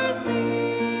mercy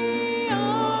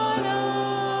on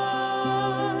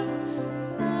us.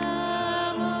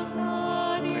 Lamb of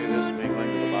God, May you this mingling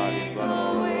with the body and take blood of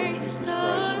our Lord away Jesus the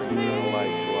Christ bring eternal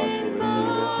life to us who sins receive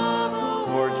it. of the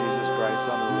Lord Jesus Christ,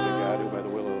 Son of the living God, who by the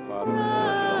will of the Father and the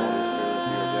work of the Holy Spirit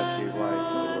through your death gave life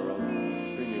to the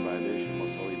world, free me by this your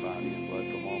most holy body and blood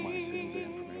from all my sins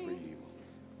and from every evil.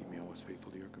 Keep me always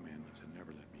faithful to your commandments and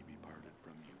never let me be parted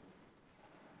from you.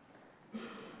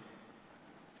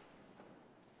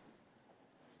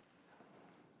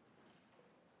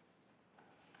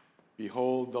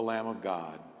 Behold the Lamb of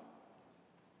God.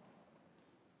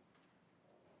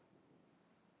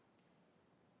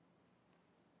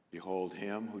 Behold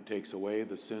him who takes away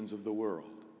the sins of the world.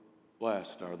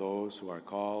 Blessed are those who are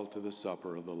called to the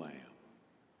supper of the Lamb.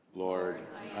 Lord,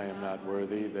 I am not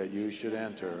worthy that you should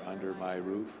enter under my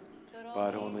roof,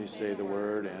 but only say the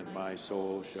word, and my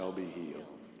soul shall be healed.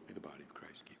 May the body of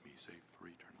Christ keep me safe for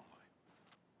eternal life.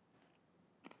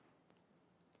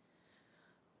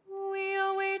 We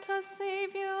await a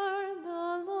Savior,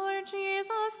 the Lord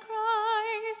Jesus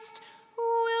Christ, who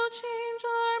will change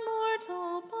our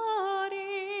mortal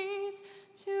bodies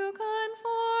to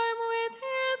conform with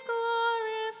his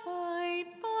glorified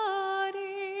body.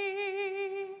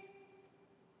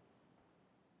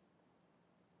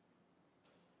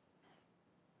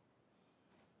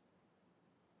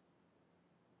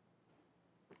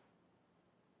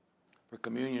 For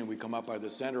communion, we come up by the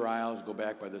center aisles, go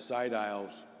back by the side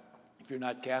aisles. If you're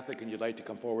not Catholic and you'd like to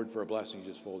come forward for a blessing,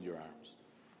 just fold your arms.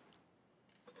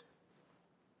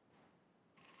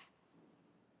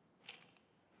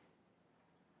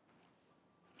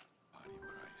 Body of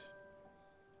Christ.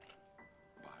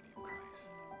 Body of Christ.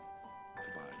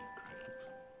 The body of Christ.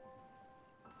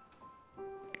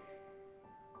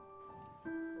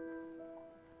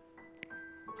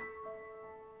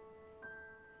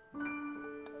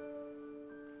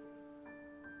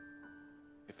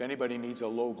 If anybody needs a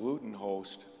low gluten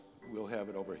host, we'll have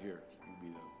it over here.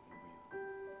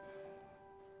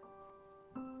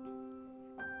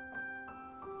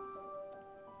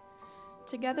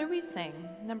 Together we sing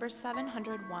number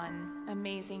 701,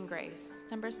 Amazing Grace,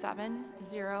 number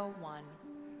 701.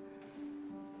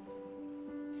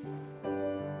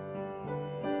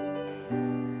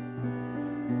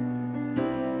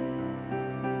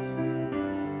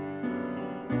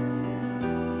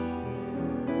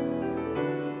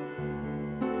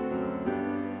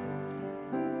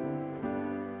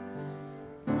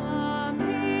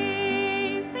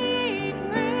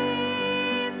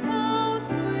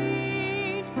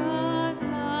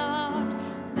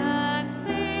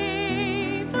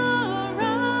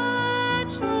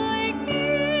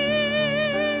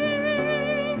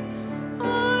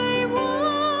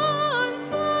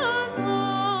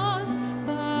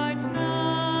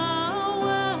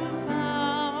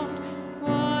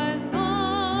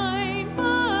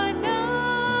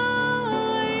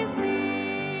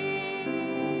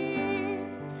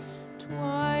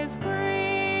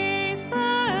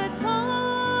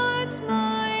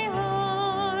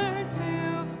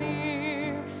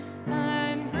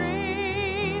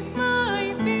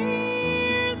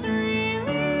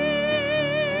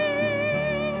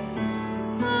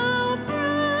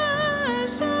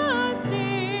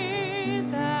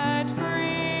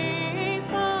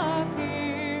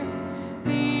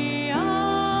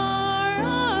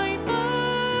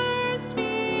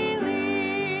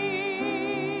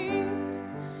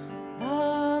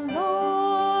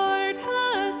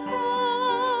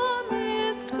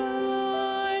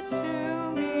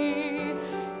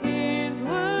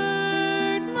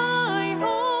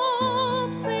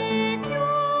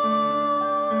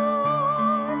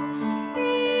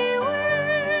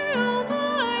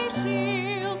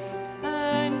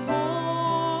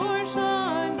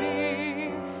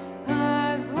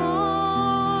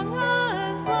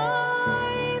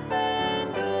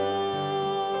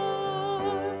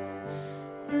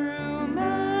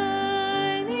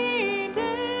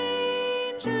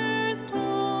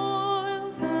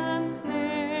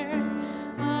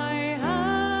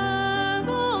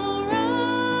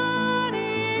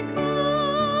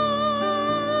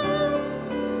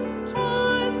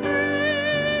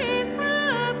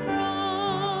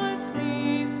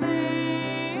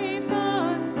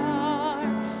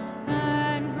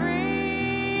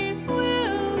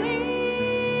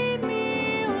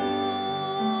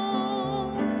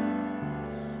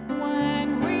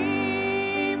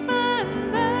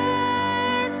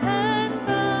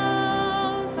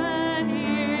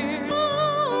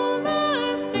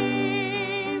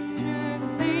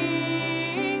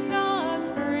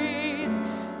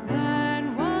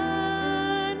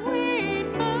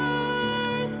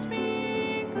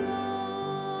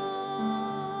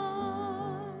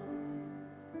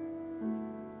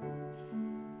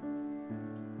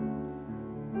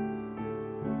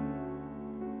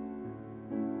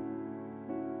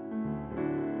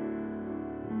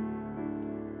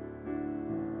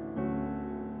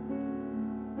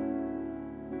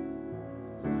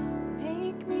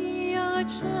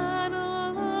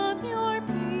 Channel of your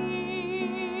peace.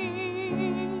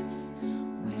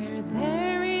 Where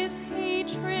there is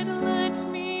hatred, let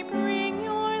me bring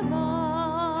your love.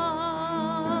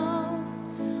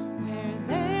 Where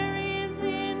there is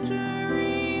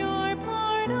injury, your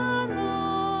pardon,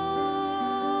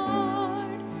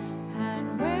 Lord.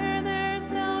 And where there's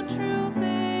doubt, true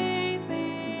faith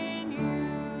in you.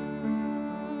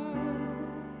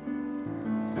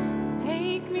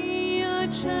 Make me a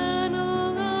channel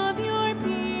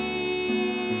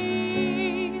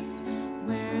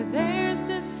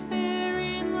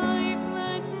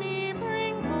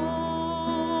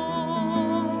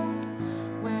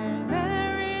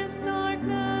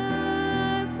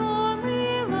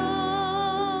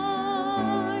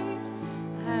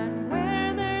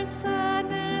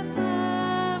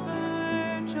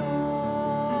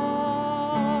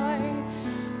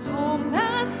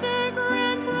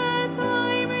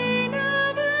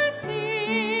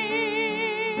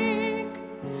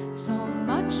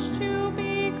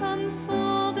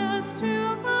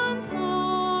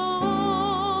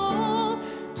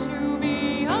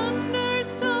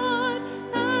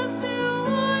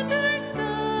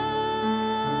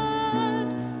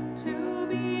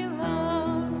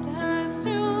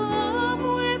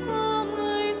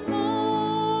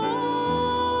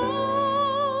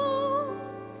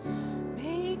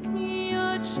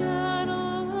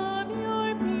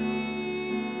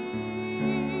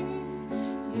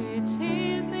It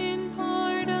is in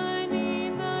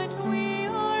pardoning that we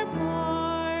are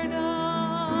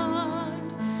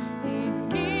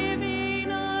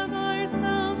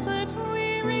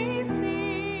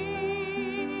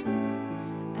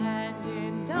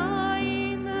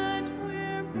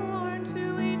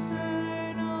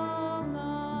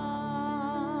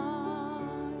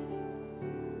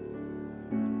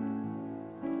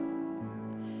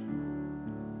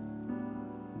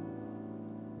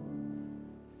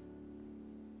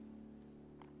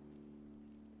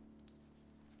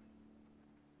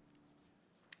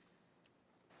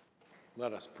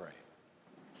Let us pray.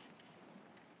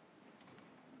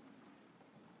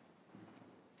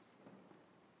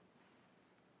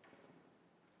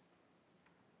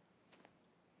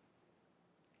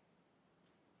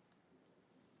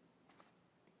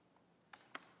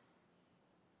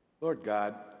 Lord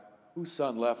God, whose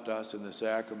Son left us in the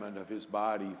sacrament of his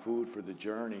body food for the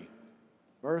journey,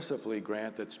 mercifully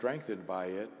grant that, strengthened by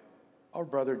it, our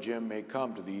brother Jim may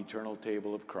come to the eternal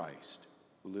table of Christ,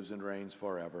 who lives and reigns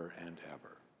forever and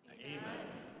ever. Amen.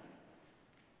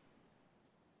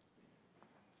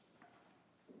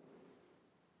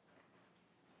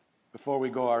 Before we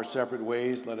go our separate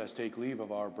ways, let us take leave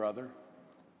of our brother.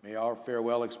 May our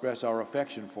farewell express our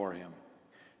affection for him.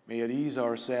 May it ease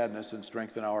our sadness and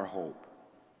strengthen our hope.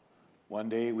 One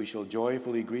day we shall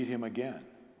joyfully greet him again,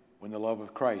 when the love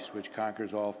of Christ, which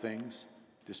conquers all things,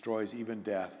 destroys even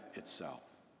death itself.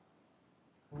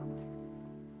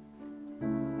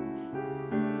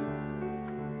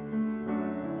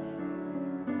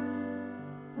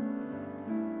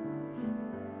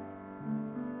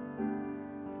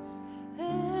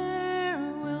 There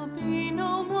will be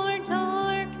no more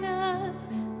darkness,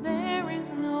 there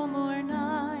is no more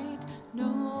night, no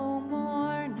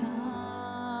more night.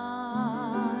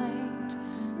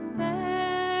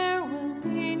 There will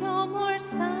be no more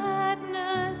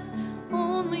sadness,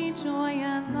 only joy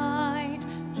and light,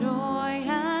 joy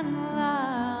and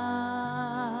light.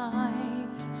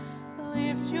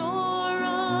 Lift your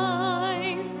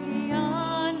eyes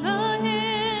beyond the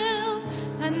hills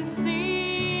and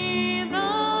see the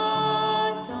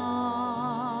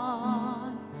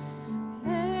dawn.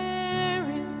 There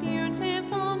is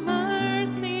beautiful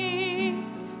mercy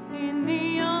in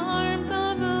the arms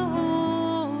of the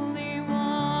Holy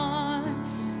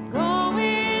One. Go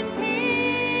in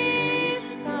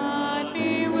peace, God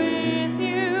be with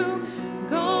you.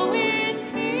 Go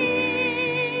in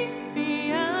peace,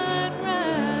 be at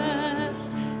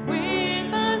rest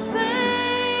with the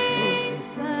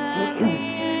saints and the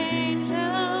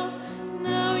angels.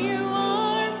 Now you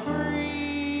are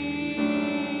free.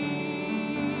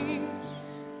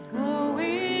 Go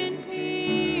in peace.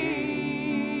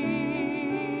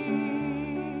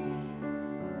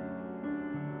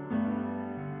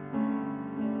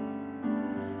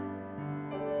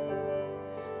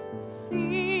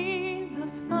 See, the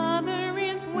Father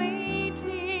is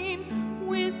waiting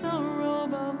with a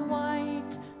robe of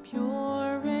white,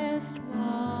 purest white.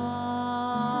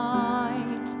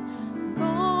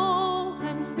 Go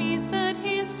and feast at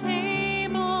his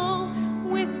table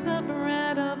with the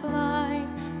bread of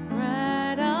life,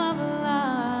 bread of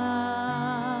life.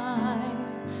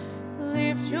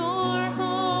 Lift your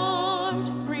heart,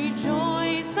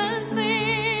 rejoice and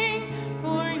sing,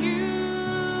 for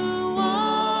you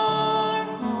are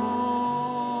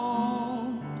home.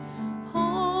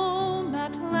 Home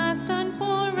at last and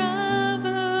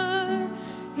forever,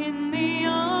 in the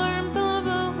arms of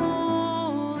the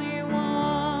Holy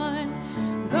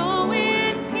One. Go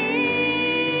in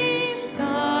peace,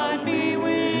 God be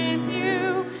with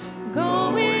you.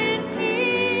 Go in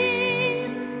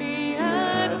peace, be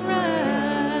at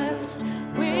rest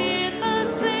with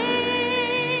the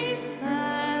saints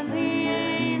and the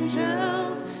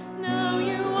angels. Now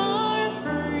you are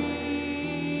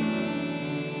free.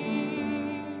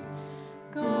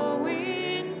 Go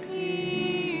in peace.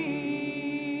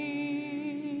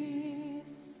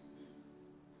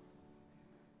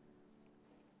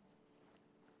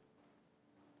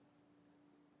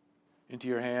 Into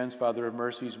your hands, Father of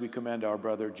mercies, we commend our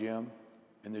brother Jim,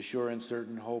 in the sure and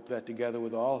certain hope that together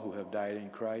with all who have died in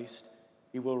Christ,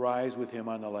 he will rise with him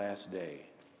on the last day.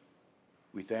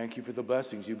 We thank you for the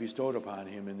blessings you bestowed upon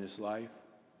him in this life.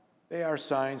 They are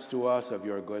signs to us of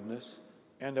your goodness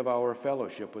and of our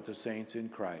fellowship with the saints in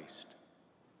Christ.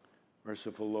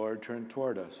 Merciful Lord, turn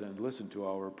toward us and listen to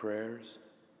our prayers.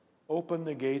 Open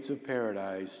the gates of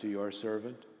paradise to your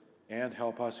servant, and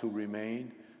help us who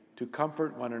remain to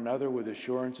comfort one another with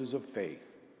assurances of faith,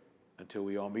 until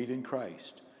we all meet in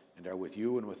Christ and are with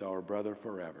you and with our brother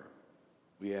forever.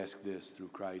 We ask this through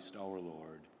Christ our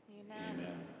Lord. Amen.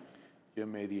 Amen.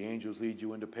 Jim, may the angels lead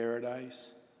you into paradise.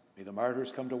 May the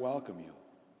martyrs come to welcome you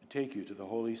and take you to the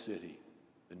holy city,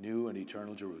 the new and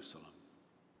eternal Jerusalem.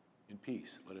 In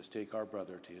peace, let us take our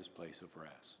brother to his place of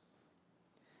rest.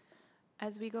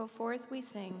 As we go forth, we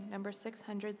sing number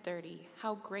 630,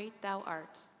 How Great Thou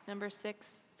Art, number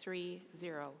 630.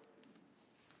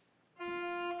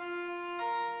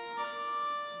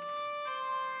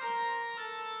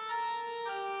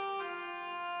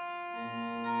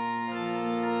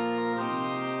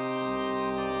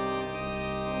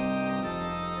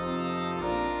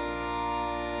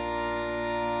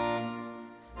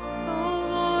 Oh,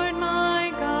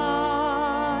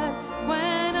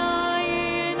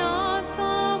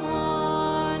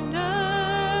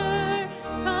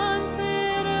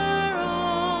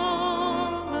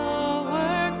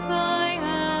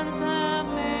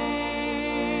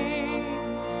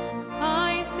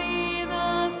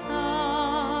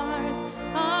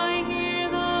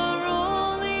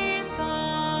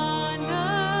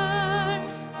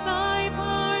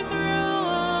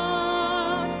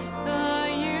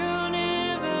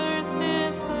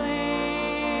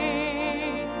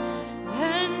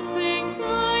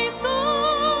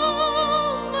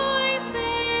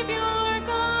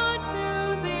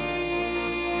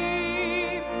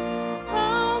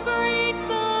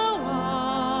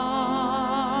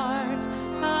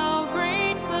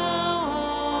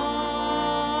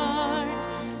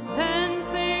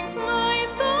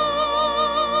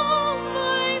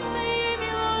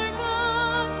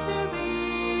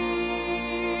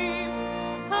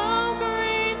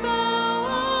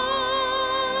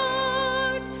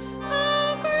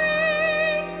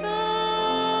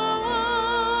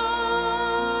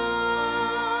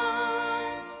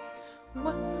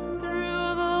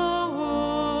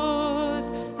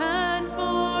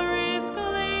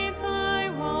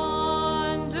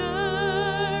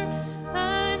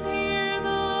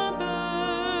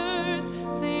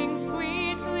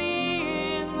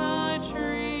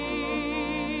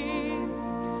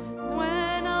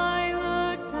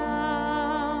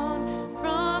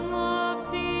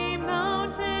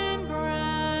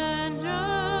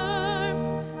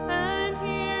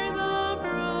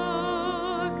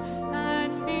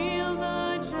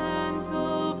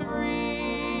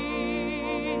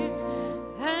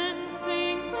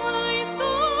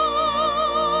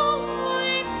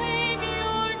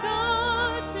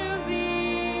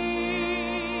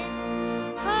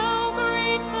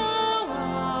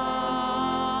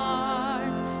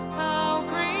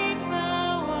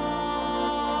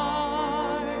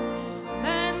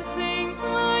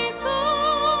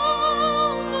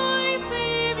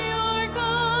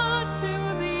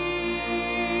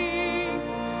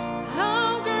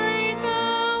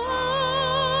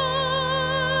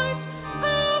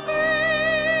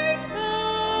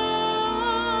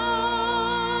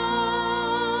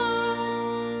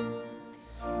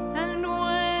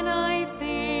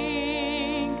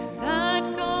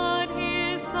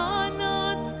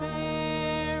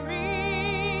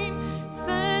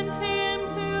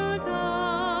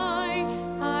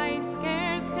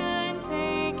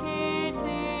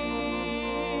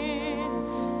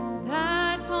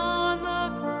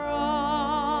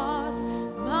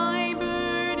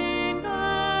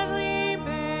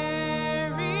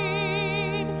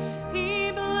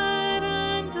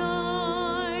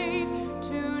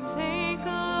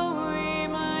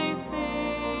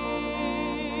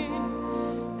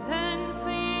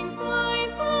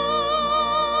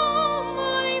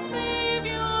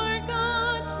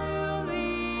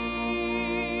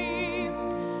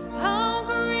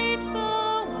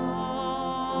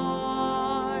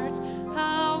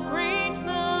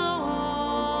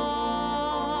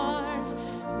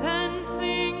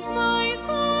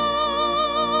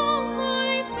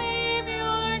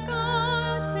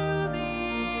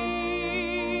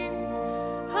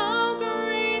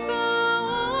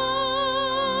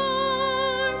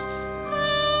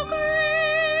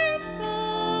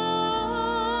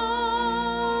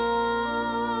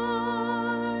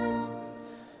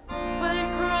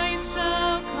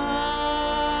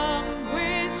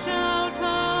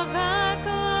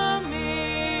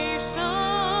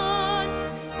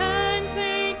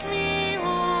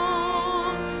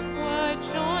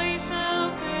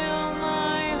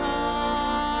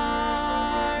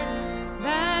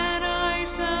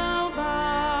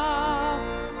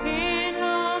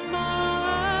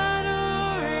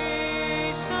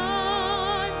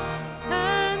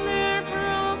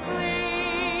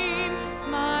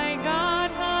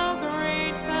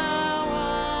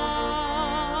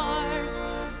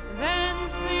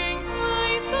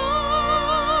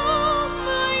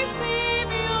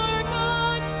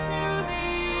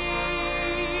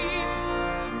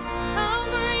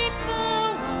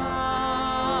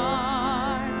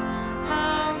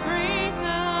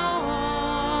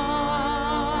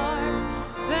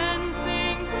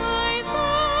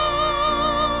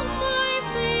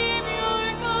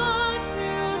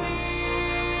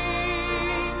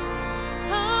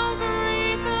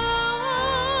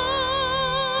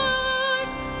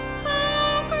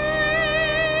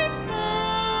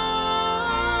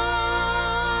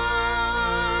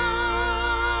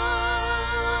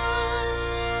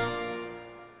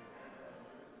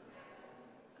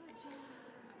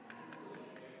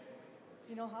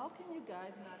 You know, how can you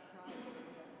guys not cry?